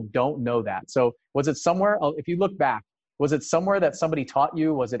 most people don't know that. So was it somewhere, if you look back, was it somewhere that somebody taught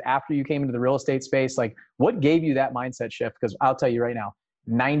you? Was it after you came into the real estate space? Like, what gave you that mindset shift? Because I'll tell you right now,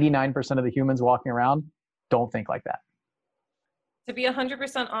 99% of the humans walking around don't think like that. To be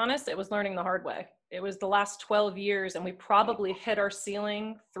 100% honest, it was learning the hard way. It was the last 12 years, and we probably hit our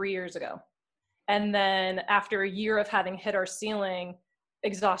ceiling 3 years ago. And then after a year of having hit our ceiling,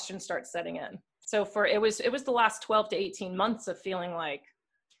 exhaustion starts setting in. So it was the last 12 to 18 months of feeling like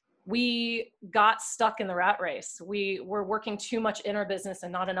we got stuck in the rat race. We were working too much in our business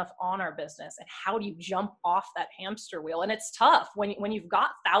and not enough on our business. And how do you jump off that hamster wheel? And it's tough when you've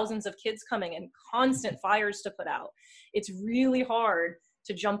got thousands of kids coming and constant fires to put out. It's really hard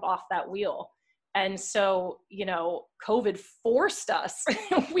to jump off that wheel. And so, COVID forced us.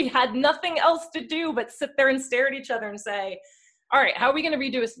 We had nothing else to do but sit there and stare at each other and say, all right, how are we going to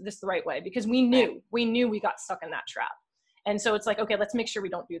redo this the right way? Because we knew we got stuck in that trap. And so it's like, okay, let's make sure we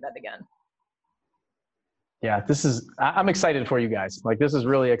don't do that again. Yeah, I'm excited for you guys. Like, this is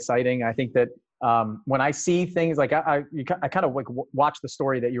really exciting. I think that when I see things like I kind of like watch the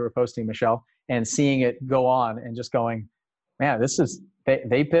story that you were posting, Michelle, and seeing it go on and just going, man,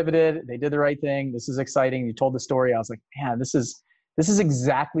 they pivoted, they did the right thing. This is exciting. You told the story. I was like, man, this is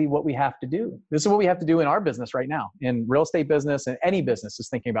exactly what we have to do. This is what we have to do in our business right now, in real estate business, and any business is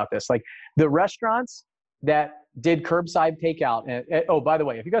thinking about this. Like the restaurants that did curbside takeout. And oh, by the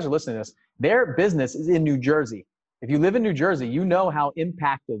way, if you guys are listening to this, their business is in New Jersey. If you live in New Jersey, you know how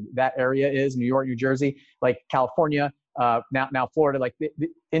impacted that area is. New York, New Jersey, like California, now Florida. Like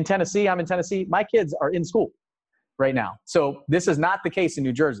in Tennessee, I'm in Tennessee. My kids are in school right now. So this is not the case in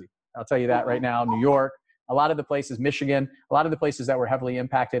New Jersey. I'll tell you that right now. New York, a lot of the places, Michigan, a lot of the places that were heavily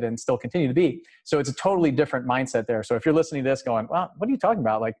impacted and still continue to be. So it's a totally different mindset there. So if you're listening to this going, well, what are you talking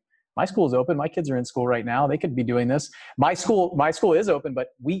about? Like, my school is open. My kids are in school right now. They could be doing this. My school is open, but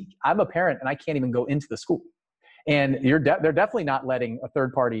I'm a parent and I can't even go into the school. And they're definitely not letting a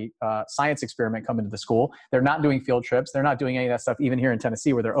third-party science experiment come into the school. They're not doing field trips. They're not doing any of that stuff, even here in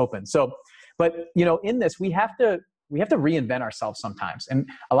Tennessee where they're open. So, but in this, we have to reinvent ourselves sometimes. And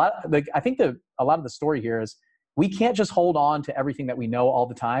I think a lot of the story here is we can't just hold on to everything that we know all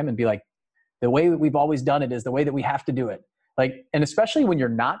the time and be like, the way that we've always done it is the way that we have to do it. Like, and especially when you're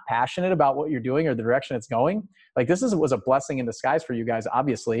not passionate about what you're doing or the direction it's going, like was a blessing in disguise for you guys,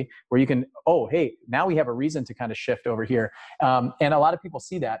 obviously, where you can, oh, hey, now we have a reason to kind of shift over here. And a lot of people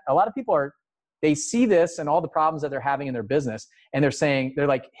see that. A lot of people they see this and all the problems that they're having in their business, and they're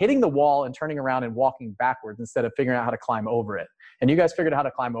like hitting the wall and turning around and walking backwards instead of figuring out how to climb over it. And you guys figured out how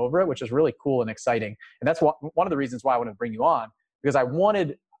to climb over it, which is really cool and exciting. And that's one of the reasons why I wanted to bring you on, because I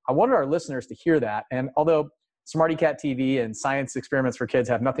wanted our listeners to hear that. And although Smarty Cat TV and science experiments for kids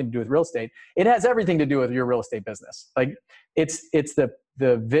have nothing to do with real estate, it has everything to do with your real estate business. Like it's the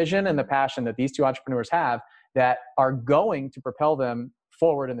vision and the passion that these two entrepreneurs have that are going to propel them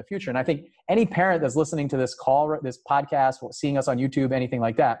forward in the future. And I think any parent that's listening to this call, this podcast, seeing us on YouTube, anything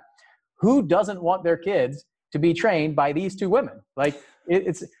like that, who doesn't want their kids to be trained by these two women? Like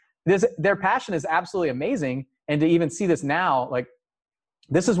their passion is absolutely amazing. And to even see this now, like,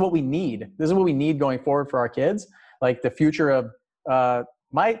 this is what we need. This is what we need going forward for our kids. Like the future of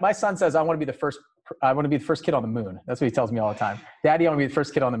my son says, I want to be the first kid on the moon. That's what he tells me all the time. Daddy, I want to be the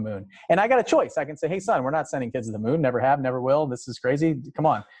first kid on the moon. And I got a choice. I can say, hey son, we're not sending kids to the moon. Never have, never will. This is crazy. Come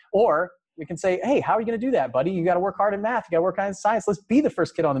on. Or we can say, hey, how are you going to do that, buddy? You got to work hard in math. You got to work hard in science. Let's be the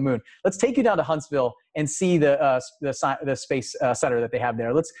first kid on the moon. Let's take you down to Huntsville and see the space center that they have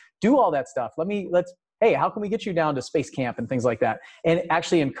there. Let's do all that stuff. Hey, how can we get you down to space camp and things like that? And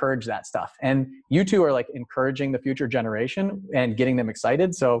actually encourage that stuff. And you two are like encouraging the future generation and getting them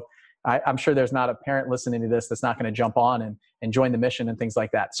excited. So I'm sure there's not a parent listening to this that's not going to jump on and join the mission and things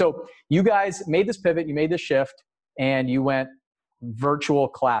like that. So you guys made this pivot, you made this shift, and you went virtual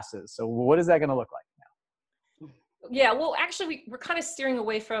classes. So what is that going to look like now? Yeah, well, actually, we're kind of steering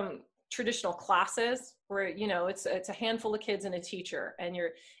away from traditional classes where, it's a handful of kids and a teacher, and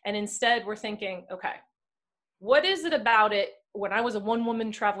instead we're thinking, okay, what is it about it? When I was a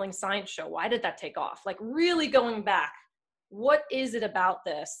one-woman traveling science show, why did that take off? Like really going back, what is it about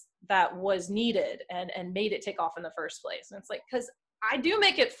this that was needed and made it take off in the first place? And it's like, because I do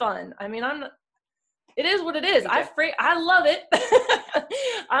make it fun. I mean, It is what it is. I love it.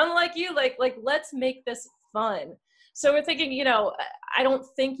 I'm like you, like let's make this fun. So we're thinking, you know, I don't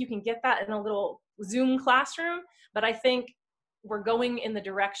think you can get that in a little Zoom classroom, but I think we're going in the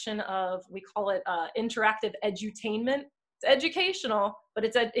direction of, we call it interactive edutainment. It's educational, but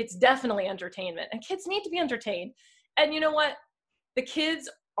it's definitely entertainment, and kids need to be entertained. And you know what? The kids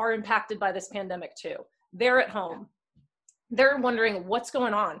are impacted by this pandemic too. They're at home. They're wondering what's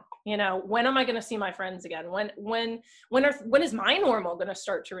going on. You know, when am I going to see my friends again? When is my normal going to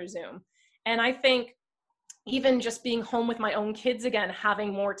start to resume? And I think even just being home with my own kids again,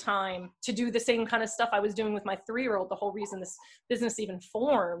 having more time to do the same kind of stuff I was doing with my 3-year-old, the whole reason this business even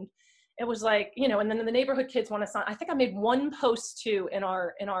formed, it was like, you know, and then the neighborhood kids want to sign. I think I made one post too in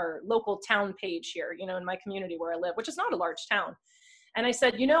our local town page here, you know, in my community where I live, which is not a large town. And I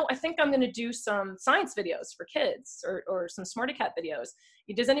said, you know, I think I'm going to do some science videos for kids, or some Smarty Cat videos.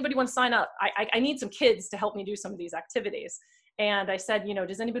 Does anybody want to sign up? I need some kids to help me do some of these activities. And I said, you know,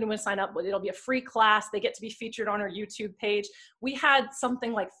 does anybody want to sign up? Well, it'll be a free class. They get to be featured on our YouTube page. We had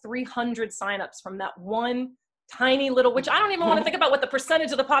something like 300 signups from that one tiny little, which I don't even want to think about what the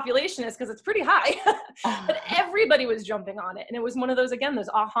percentage of the population is, because it's pretty high. But everybody was jumping on it. And it was one of those, again, those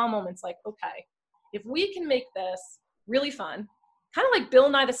aha moments, like, okay, if we can make this really fun, kind of like Bill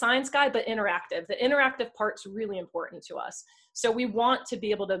Nye the Science Guy, but interactive. The interactive part's really important to us. So we want to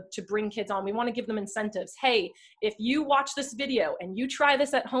be able to bring kids on. We want to give them incentives. Hey, if you watch this video and you try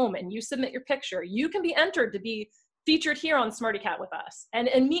this at home and you submit your picture, you can be entered to be featured here on Smarty Cat with us and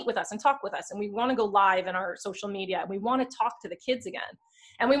meet with us and talk with us. And we want to go live in our social media, and we want to talk to the kids again.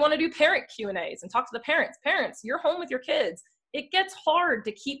 And we want to do parent Q&As and talk to the parents. Parents, you're home with your kids. It gets hard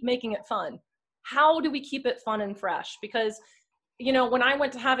to keep making it fun. How do we keep it fun and fresh? Because, you know, when I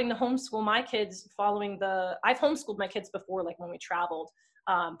went to having to homeschool my kids I've homeschooled my kids before, like when we traveled,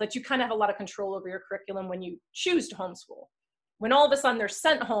 but you kind of have a lot of control over your curriculum when you choose to homeschool. When all of a sudden they're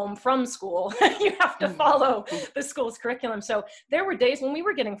sent home from school, you have to follow the school's curriculum. So there were days when we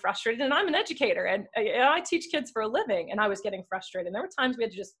were getting frustrated, and I'm an educator and I teach kids for a living, and I was getting frustrated. And there were times we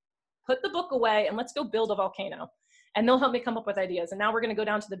had to just put the book away and let's go build a volcano. And they'll help me come up with ideas. And now we're going to go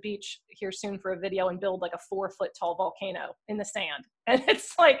down to the beach here soon for a video and build like a 4-foot tall volcano in the sand. And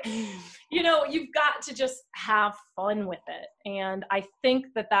it's like, you know, you've got to just have fun with it. And I think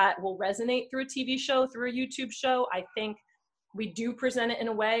that will resonate through a TV show, through a YouTube show. I think we do present it in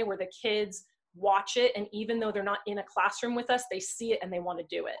a way where the kids watch it, and even though they're not in a classroom with us, they see it and they want to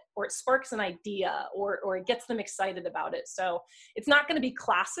do it, or it sparks an idea, or it gets them excited about it. So it's not going to be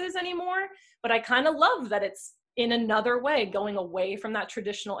classes anymore, but I kind of love that it's in another way, going away from that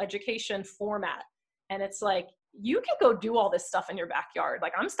traditional education format. And it's like, you can go do all this stuff in your backyard.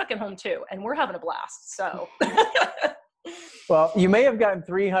 Like, I'm stuck at home too, and we're having a blast. So. Well, you may have gotten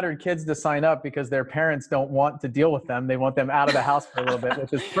 300 kids to sign up because their parents don't want to deal with them. They want them out of the house for a little bit,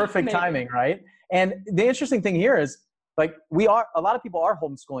 which is perfect timing, right? And the interesting thing here is, like, a lot of people are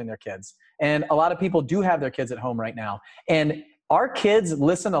homeschooling their kids, and a lot of people do have their kids at home right now. And our kids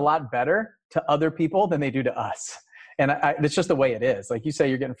listen a lot better to other people than they do to us. And it's just the way it is. Like you say,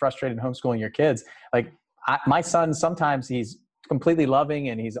 you're getting frustrated homeschooling your kids. Like my son, sometimes he's completely loving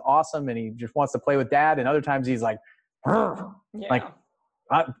and he's awesome and he just wants to play with dad. And other times he's like, like,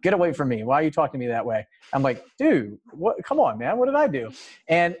 get away from me. Why are you talking to me that way? I'm like, dude, come on, man. What did I do?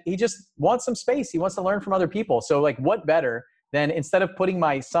 And he just wants some space. He wants to learn from other people. So, like, what better than, instead of putting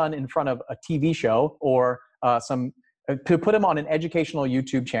my son in front of a TV show or to put him on an educational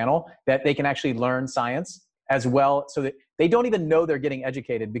YouTube channel that they can actually learn science as well, so that they don't even know they're getting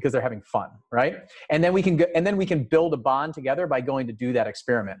educated because they're having fun, right? And then we can build a bond together by going to do that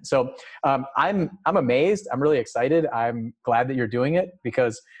experiment. So I'm amazed. I'm really excited. I'm glad that you're doing it,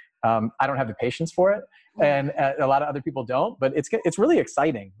 because I don't have the patience for it, and a lot of other people don't. But it's really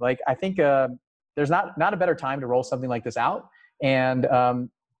exciting. Like, I think there's not a better time to roll something like this out, and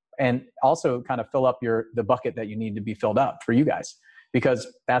also kind of fill up the bucket that you need to be filled up for you guys, because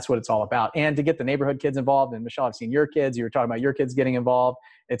that's what it's all about. And to get the neighborhood kids involved. And Michelle, I've seen your kids. You were talking about your kids getting involved.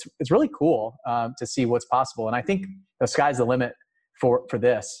 It's really cool to see what's possible. And I think the sky's the limit for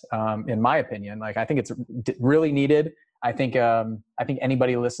this, in my opinion. Like, I think it's really needed. I think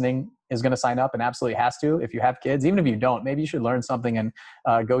anybody listening is going to sign up and absolutely has to. If you have kids, even if you don't, maybe you should learn something and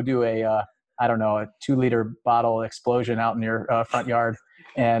go do a 2-liter bottle explosion out in your front yard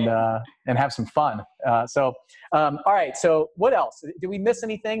and have some fun. All right. So what else? Did we miss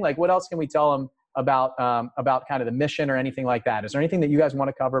anything? Like, what else can we tell them about kind of the mission or anything like that? Is there anything that you guys want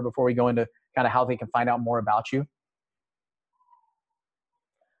to cover before we go into kind of how they can find out more about you?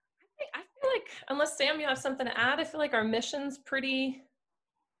 I feel like, unless Sam, you have something to add, I feel like our mission's pretty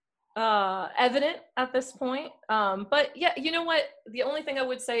evident at this point. But yeah, you know what? The only thing I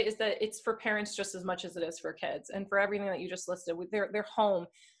would say is that it's for parents just as much as it is for kids. And for everything that you just listed, with their home,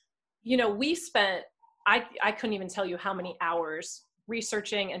 you know, we spent, I couldn't even tell you how many hours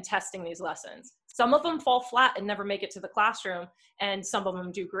researching and testing these lessons. Some of them fall flat and never make it to the classroom, and some of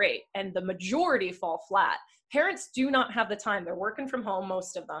them do great. And the majority fall flat. Parents do not have the time. They're working from home,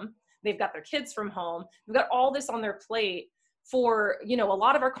 most of them. They've got their kids from home. They've got all this on their plate. For, you know, a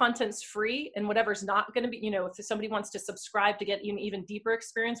lot of our content's free, and whatever's not going to be, you know, if somebody wants to subscribe to get an even deeper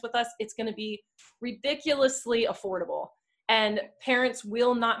experience with us, it's going to be ridiculously affordable, and parents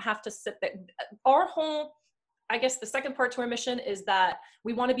will not have to sit there. Our whole, I guess the second part to our mission is that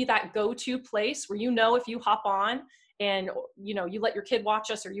we want to be that go-to place where, you know, if you hop on and, you know, you let your kid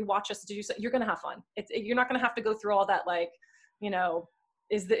watch us or you watch us do something, you're going to have fun. You're not going to have to go through all that, like, you know,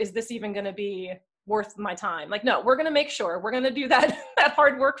 is this even going to be worth my time? Like, no, we're going to make sure we're going to do that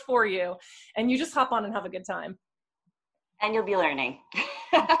hard work for you, and you just hop on and have a good time. And you'll be learning.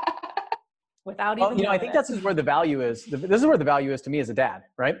 Without even, you know, I think that's where the value is. This is where the value is to me as a dad,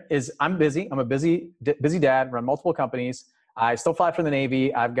 right? Is I'm busy. I'm a busy dad, run multiple companies. I still fly for the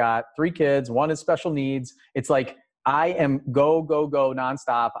Navy. I've got 3 kids. 1 is special needs. It's like, I am go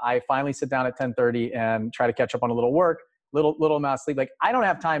nonstop. I finally sit down at 10:30 and try to catch up on a little work, little amount of sleep. Like, I don't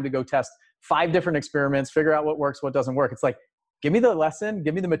have time to go test 5 different experiments, figure out what works, what doesn't work. It's like, give me the lesson,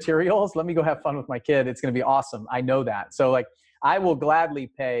 give me the materials. Let me go have fun with my kid. It's going to be awesome. I know that. So like, I will gladly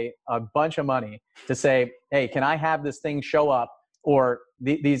pay a bunch of money to say, hey, can I have this thing show up, or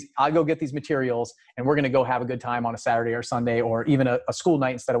I'll go get these materials and we're going to go have a good time on a Saturday or Sunday, or even a school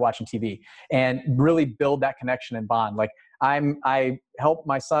night instead of watching TV, and really build that connection and bond. Like, I help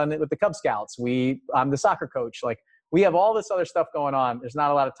my son with the Cub Scouts. I'm the soccer coach. Like, we have all this other stuff going on. There's not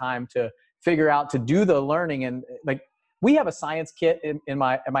a lot of time to figure out to do the learning. And like, we have a science kit in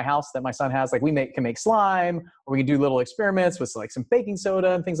my house that my son has. Like, we can make slime, or we can do little experiments with like some baking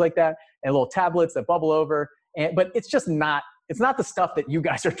soda and things like that, and little tablets that bubble over. But it's just not, it's not the stuff that you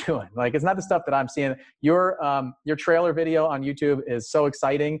guys are doing. Like, it's not the stuff that I'm seeing. Your trailer video on YouTube is so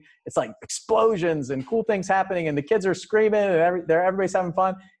exciting. It's like explosions and cool things happening, and the kids are screaming, and everybody's having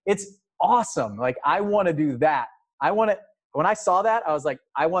fun. It's awesome. Like, I want to do that. When I saw that, I was like,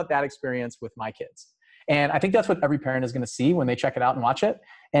 I want that experience with my kids. And I think that's what every parent is going to see when they check it out and watch it.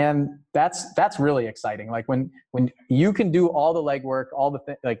 And that's really exciting. Like, when you can do all the legwork,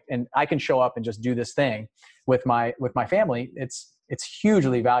 and I can show up and just do this thing with my family, it's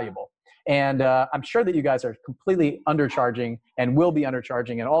hugely valuable. And I'm sure that you guys are completely undercharging and will be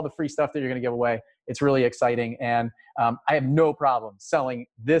undercharging, and all the free stuff that you're going to give away. It's really exciting. And I have no problem selling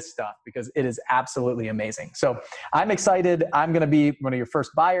this stuff because it is absolutely amazing. So I'm excited. I'm going to be one of your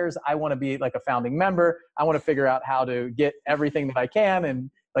first buyers. I want to be like a founding member. I want to figure out how to get everything that I can and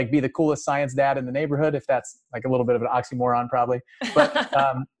like be the coolest science dad in the neighborhood, if that's like a little bit of an oxymoron probably. But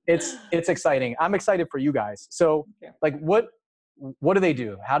it's exciting. I'm excited for you guys. So like, what do they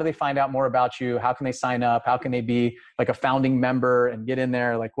do? How do they find out more about you? How can they sign up? How can they be like a founding member and get in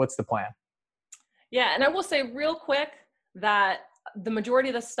there? Like, what's the plan? Yeah. And I will say real quick that the majority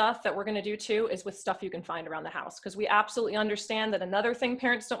of the stuff that we're going to do too is with stuff you can find around the house. Because we absolutely understand that another thing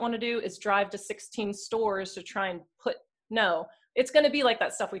parents don't want to do is drive to 16 stores to try and it's going to be like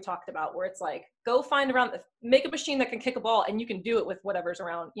that stuff we talked about, where it's like, go find make a machine that can kick a ball, and you can do it with whatever's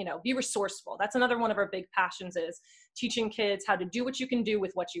around, be resourceful. That's another one of our big passions, is teaching kids how to do what you can do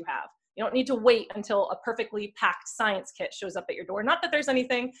with what you have. You don't need to wait until a perfectly packed science kit shows up at your door. Not that there's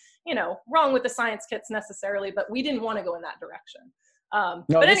anything, wrong with the science kits necessarily, but we didn't want to go in that direction. No,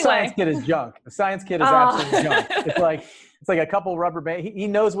 but anyway. Science kit is junk. The science kit is absolute junk. It's like a couple rubber bands. He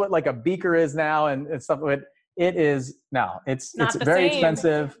knows what like a beaker is now and stuff. But it is it's very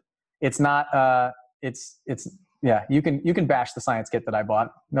expensive. It's not. You can bash the science kit that I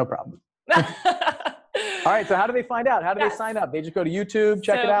bought. No problem. All right. So how do they find out? How do they sign up? They just go to YouTube,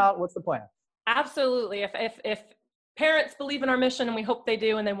 check it out. What's the plan? Absolutely. If parents believe in our mission, and we hope they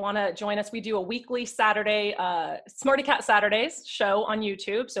do, and they want to join us, we do a weekly Saturday, Smarty Cat Saturdays show on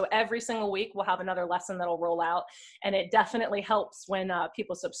YouTube. So every single week we'll have another lesson that'll roll out. And it definitely helps when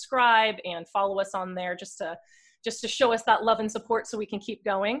people subscribe and follow us on there, just to show us that love and support so we can keep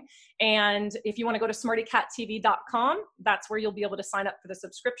going. And if you want to go to smartycattv.com, that's where you'll be able to sign up for the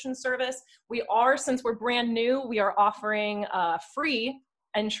subscription service. Since we're brand new, we are offering free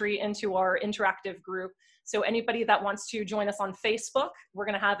entry into our interactive group. So anybody that wants to join us on Facebook, we're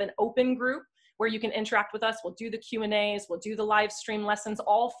going to have an open group where you can interact with us. We'll do the Q&As, we'll do the live stream lessons,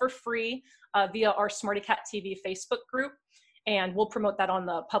 all for free via our Smarty Cat TV Facebook group. and we'll promote that on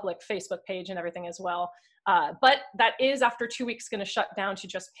the public Facebook page and everything as well. But that is after 2 weeks going to shut down to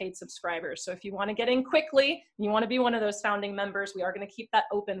just paid subscribers. So if you want to get in quickly, you want to be one of those founding members, we are going to keep that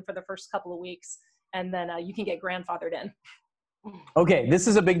open for the first couple of weeks, and then you can get grandfathered in. Okay, this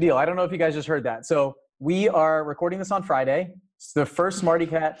is a big deal. I don't know if you guys just heard that. So we are recording this on Friday. The first Smarty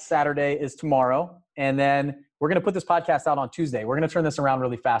Cat Saturday is tomorrow. And then we're going to put this podcast out on Tuesday. We're going to turn this around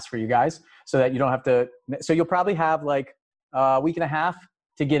really fast for you guys so that you don't have to. So you'll probably have like a week and a half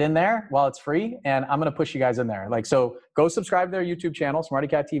to get in there while it's free. And I'm going to push you guys in there. Like, so go subscribe to their YouTube channel, Smarty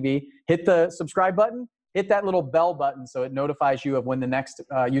Cat TV, hit the subscribe button, hit that little bell button so it notifies you of when the next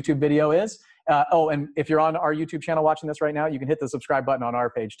YouTube video is. And if you're on our YouTube channel watching this right now, you can hit the subscribe button on our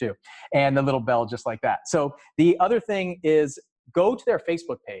page too. And the little bell just like that. So the other thing is go to their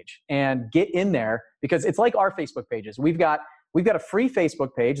Facebook page and get in there, because it's like our Facebook pages. We've got a free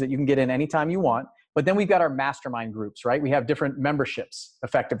Facebook page that you can get in anytime you want. But then we've got our mastermind groups, right? We have different memberships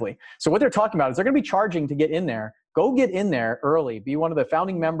effectively. So what they're talking about is they're going to be charging to get in there. Go get in there early. Be one of the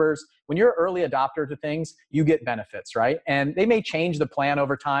founding members. When you're an early adopter to things, you get benefits, right? And they may change the plan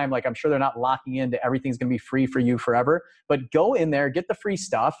over time. Like, I'm sure they're not locking into everything's going to be free for you forever. But go in there, get the free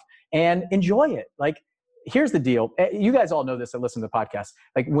stuff, and enjoy it. Like, here's the deal. You guys all know this that listen to the podcast.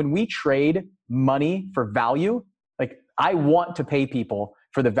 Like, when we trade money for value, like, I want to pay people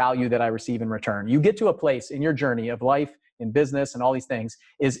for the value that I receive in return. You get to a place in your journey of life, in business, and all these things,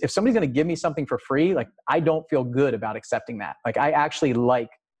 is if somebody's going to give me something for free, like, I don't feel good about accepting that. Like, I actually like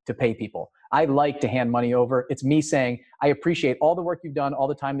to pay people. I like to hand money over. It's me saying, I appreciate all the work you've done, all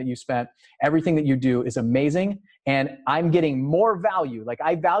the time that you spent. Everything that you do is amazing. And I'm getting more value. Like,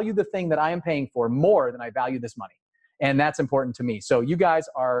 I value the thing that I am paying for more than I value this money. And that's important to me. So you guys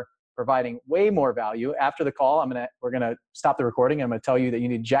are providing way more value. After the call, we're gonna stop the recording. I'm gonna tell you that you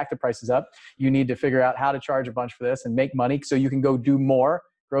need to jack the prices up. You need to figure out how to charge a bunch for this and make money so you can go do more,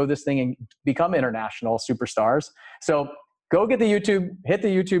 grow this thing, and become international superstars. So go get the YouTube, hit the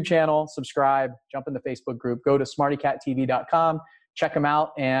YouTube channel, subscribe, jump in the Facebook group, go to smartycattv.com, check them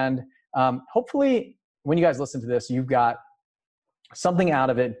out. And hopefully when you guys listen to this, you've got something out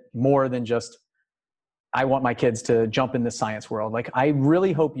of it more than just, I want my kids to jump in the science world. Like, I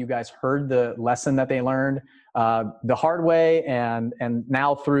really hope you guys heard the lesson that they learned the hard way, and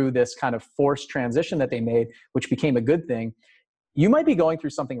now through this kind of forced transition that they made, which became a good thing. You might be going through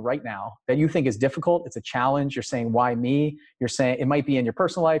something right now that you think is difficult. It's a challenge. You're saying, why me? You're saying it might be in your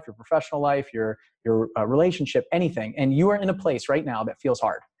personal life, your professional life, your relationship, anything. And you are in a place right now that feels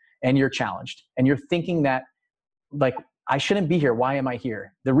hard, and you're challenged, and you're thinking that, like, I shouldn't be here. Why am I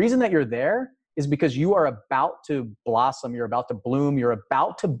here? The reason that you're there is because you are about to blossom. You're about to bloom. You're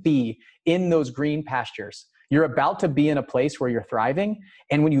about to be in those green pastures. You're about to be in a place where you're thriving.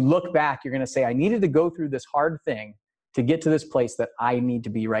 And when you look back, you're going to say, I needed to go through this hard thing to get to this place that I need to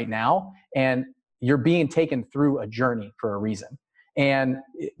be right now. And you're being taken through a journey for a reason. And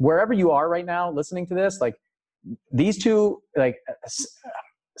wherever you are right now, listening to this, like, these two, like,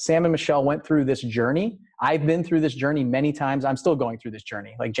 Sam and Michelle went through this journey. I've been through this journey many times. I'm still going through this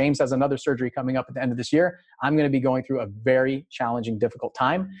journey. Like, James has another surgery coming up at the end of this year. I'm going to be going through a very challenging, difficult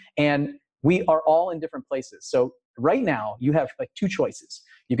time. And we are all in different places. So right now you have like two choices.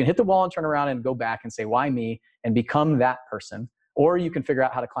 You can hit the wall and turn around and go back and say, why me? And become that person. Or you can figure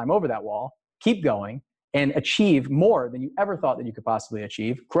out how to climb over that wall, keep going, and achieve more than you ever thought that you could possibly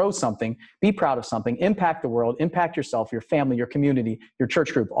achieve, grow something, be proud of something, impact the world, impact yourself, your family, your community, your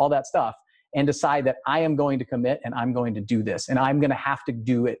church group, all that stuff, and decide that I am going to commit and I'm going to do this, and I'm going to have to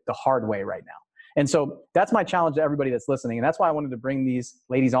do it the hard way right now. And so that's my challenge to everybody that's listening. And that's why I wanted to bring these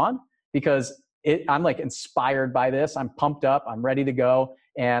ladies on, because I'm like inspired by this. I'm pumped up. I'm ready to go.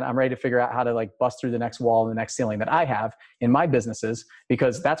 And I'm ready to figure out how to like bust through the next wall and the next ceiling that I have in my businesses,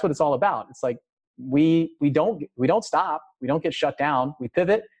 because that's what it's all about. It's like, we don't stop. We don't get shut down. We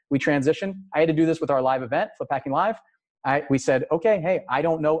pivot, we transition. I had to do this with our live event, Flip Hacking Live. We said, okay, hey, I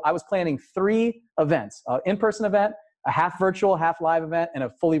don't know. I was planning 3 events, an in-person event, a half virtual, half live event, and a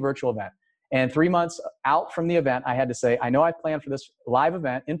fully virtual event. And 3 months out from the event, I had to say, I know I planned for this live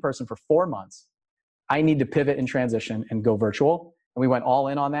event in person for 4 months. I need to pivot and transition and go virtual. And we went all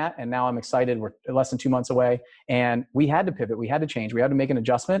in on that. And now I'm excited. We're less than 2 months away. And we had to pivot. We had to change. We had to make an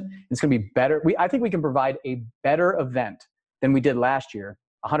adjustment. It's going to be better. I think we can provide a better event than we did last year,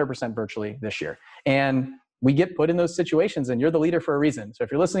 100% virtually this year. And we get put in those situations, and you're the leader for a reason. So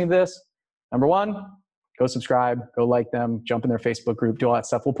if you're listening to this, number 1, go subscribe, go like them, jump in their Facebook group, do all that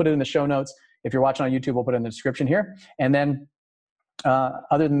stuff. We'll put it in the show notes. If you're watching on YouTube, we'll put it in the description here. And then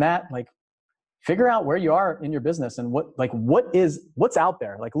other than that, like, figure out where you are in your business and what's out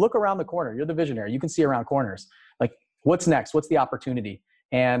there. Like, look around the corner. You're the visionary. You can see around corners. Like, what's next? What's the opportunity?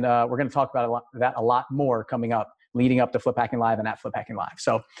 And we're going to talk about a lot more coming up, leading up to Flip Hacking Live and at Flip Hacking Live.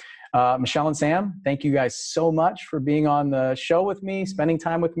 So Michelle and Sam, thank you guys so much for being on the show with me, spending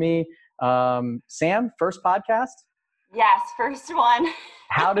time with me. Sam, first podcast? Yes, first one.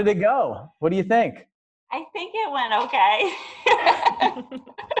 How did it go? What do you think? I think it went okay.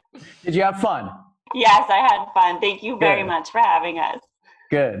 Did you have fun? Yes, I had fun. Thank you very much for having us.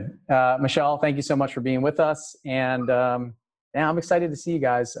 Good. Michelle, thank you so much for being with us. And I'm excited to see you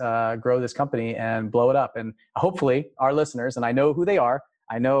guys grow this company and blow it up. And hopefully our listeners, and I know who they are,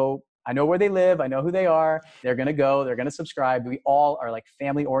 I know where they live, I know who they are, they're going to go, they're going to subscribe. We all are like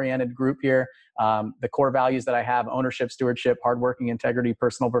family-oriented group here. The core values that I have, ownership, stewardship, hardworking, integrity,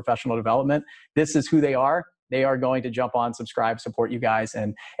 personal, professional development. This is who they are. They are going to jump on, subscribe, support you guys.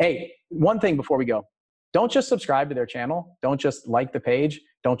 And hey, one thing before we go, don't just subscribe to their channel. Don't just like the page.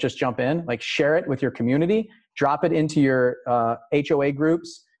 Don't just jump in. Like, share it with your community. Drop it into your HOA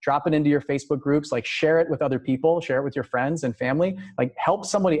groups. Drop it into your Facebook groups. Like, share it with other people. Share it with your friends and family. Like, help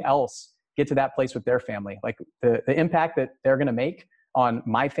somebody else get to that place with their family. Like, the impact that they're going to make on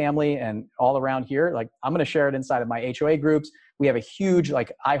my family and all around here. Like, I'm going to share it inside of my HOA groups. We have a huge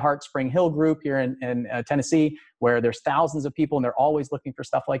like iHeart Spring Hill group here in Tennessee, where there's thousands of people and they're always looking for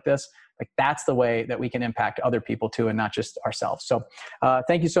stuff like this. Like, that's the way that we can impact other people too, and not just ourselves. So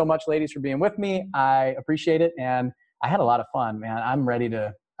thank you so much, ladies, for being with me. I appreciate it. And I had a lot of fun, man. I'm ready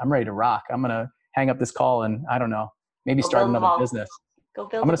to rock. I'm going to hang up this call and I don't know, maybe start another business. Go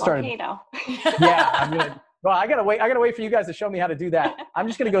build a volcano. Well, I gotta wait for you guys to show me how to do that. I'm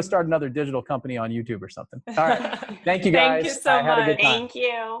just gonna go start another digital company on YouTube or something. All right. Thank you guys. Thank you so much. Had a good time. Thank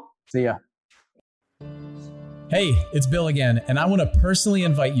you. See ya. Hey, it's Bill again, and I want to personally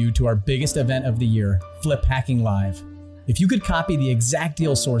invite you to our biggest event of the year, Flip Hacking Live. If you could copy the exact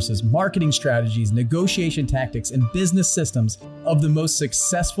deal sources, marketing strategies, negotiation tactics, and business systems of the most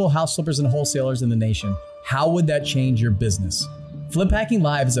successful house flippers and wholesalers in the nation, how would that change your business? Flip Hacking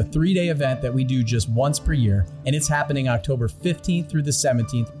Live is a 3-day event that we do just once per year, and it's happening October 15th through the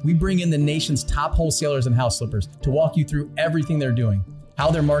 17th. We bring in the nation's top wholesalers and house flippers to walk you through everything they're doing, how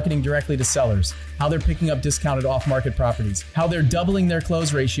they're marketing directly to sellers, how they're picking up discounted off-market properties, how they're doubling their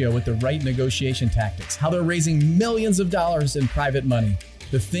close ratio with the right negotiation tactics, how they're raising millions of dollars in private money,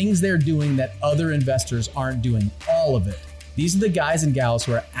 the things they're doing that other investors aren't doing, all of it. These are the guys and gals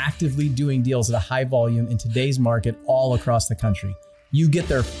who are actively doing deals at a high volume in today's market all across the country. You get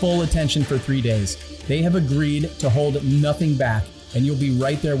their full attention for 3 days. They have agreed to hold nothing back, and you'll be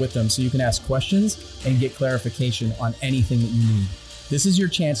right there with them so you can ask questions and get clarification on anything that you need. This is your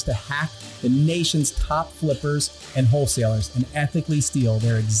chance to hack the nation's top flippers and wholesalers and ethically steal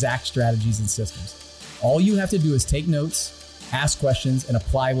their exact strategies and systems. All you have to do is take notes, ask questions, and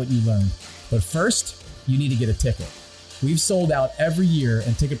apply what you learned. But first, you need to get a ticket. We've sold out every year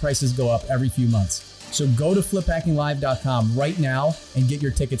and ticket prices go up every few months. So go to fliphackinglive.com right now and get your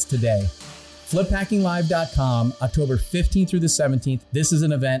tickets today. Fliphackinglive.com, October 15th through the 17th. This is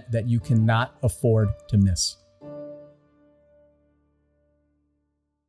an event that you cannot afford to miss.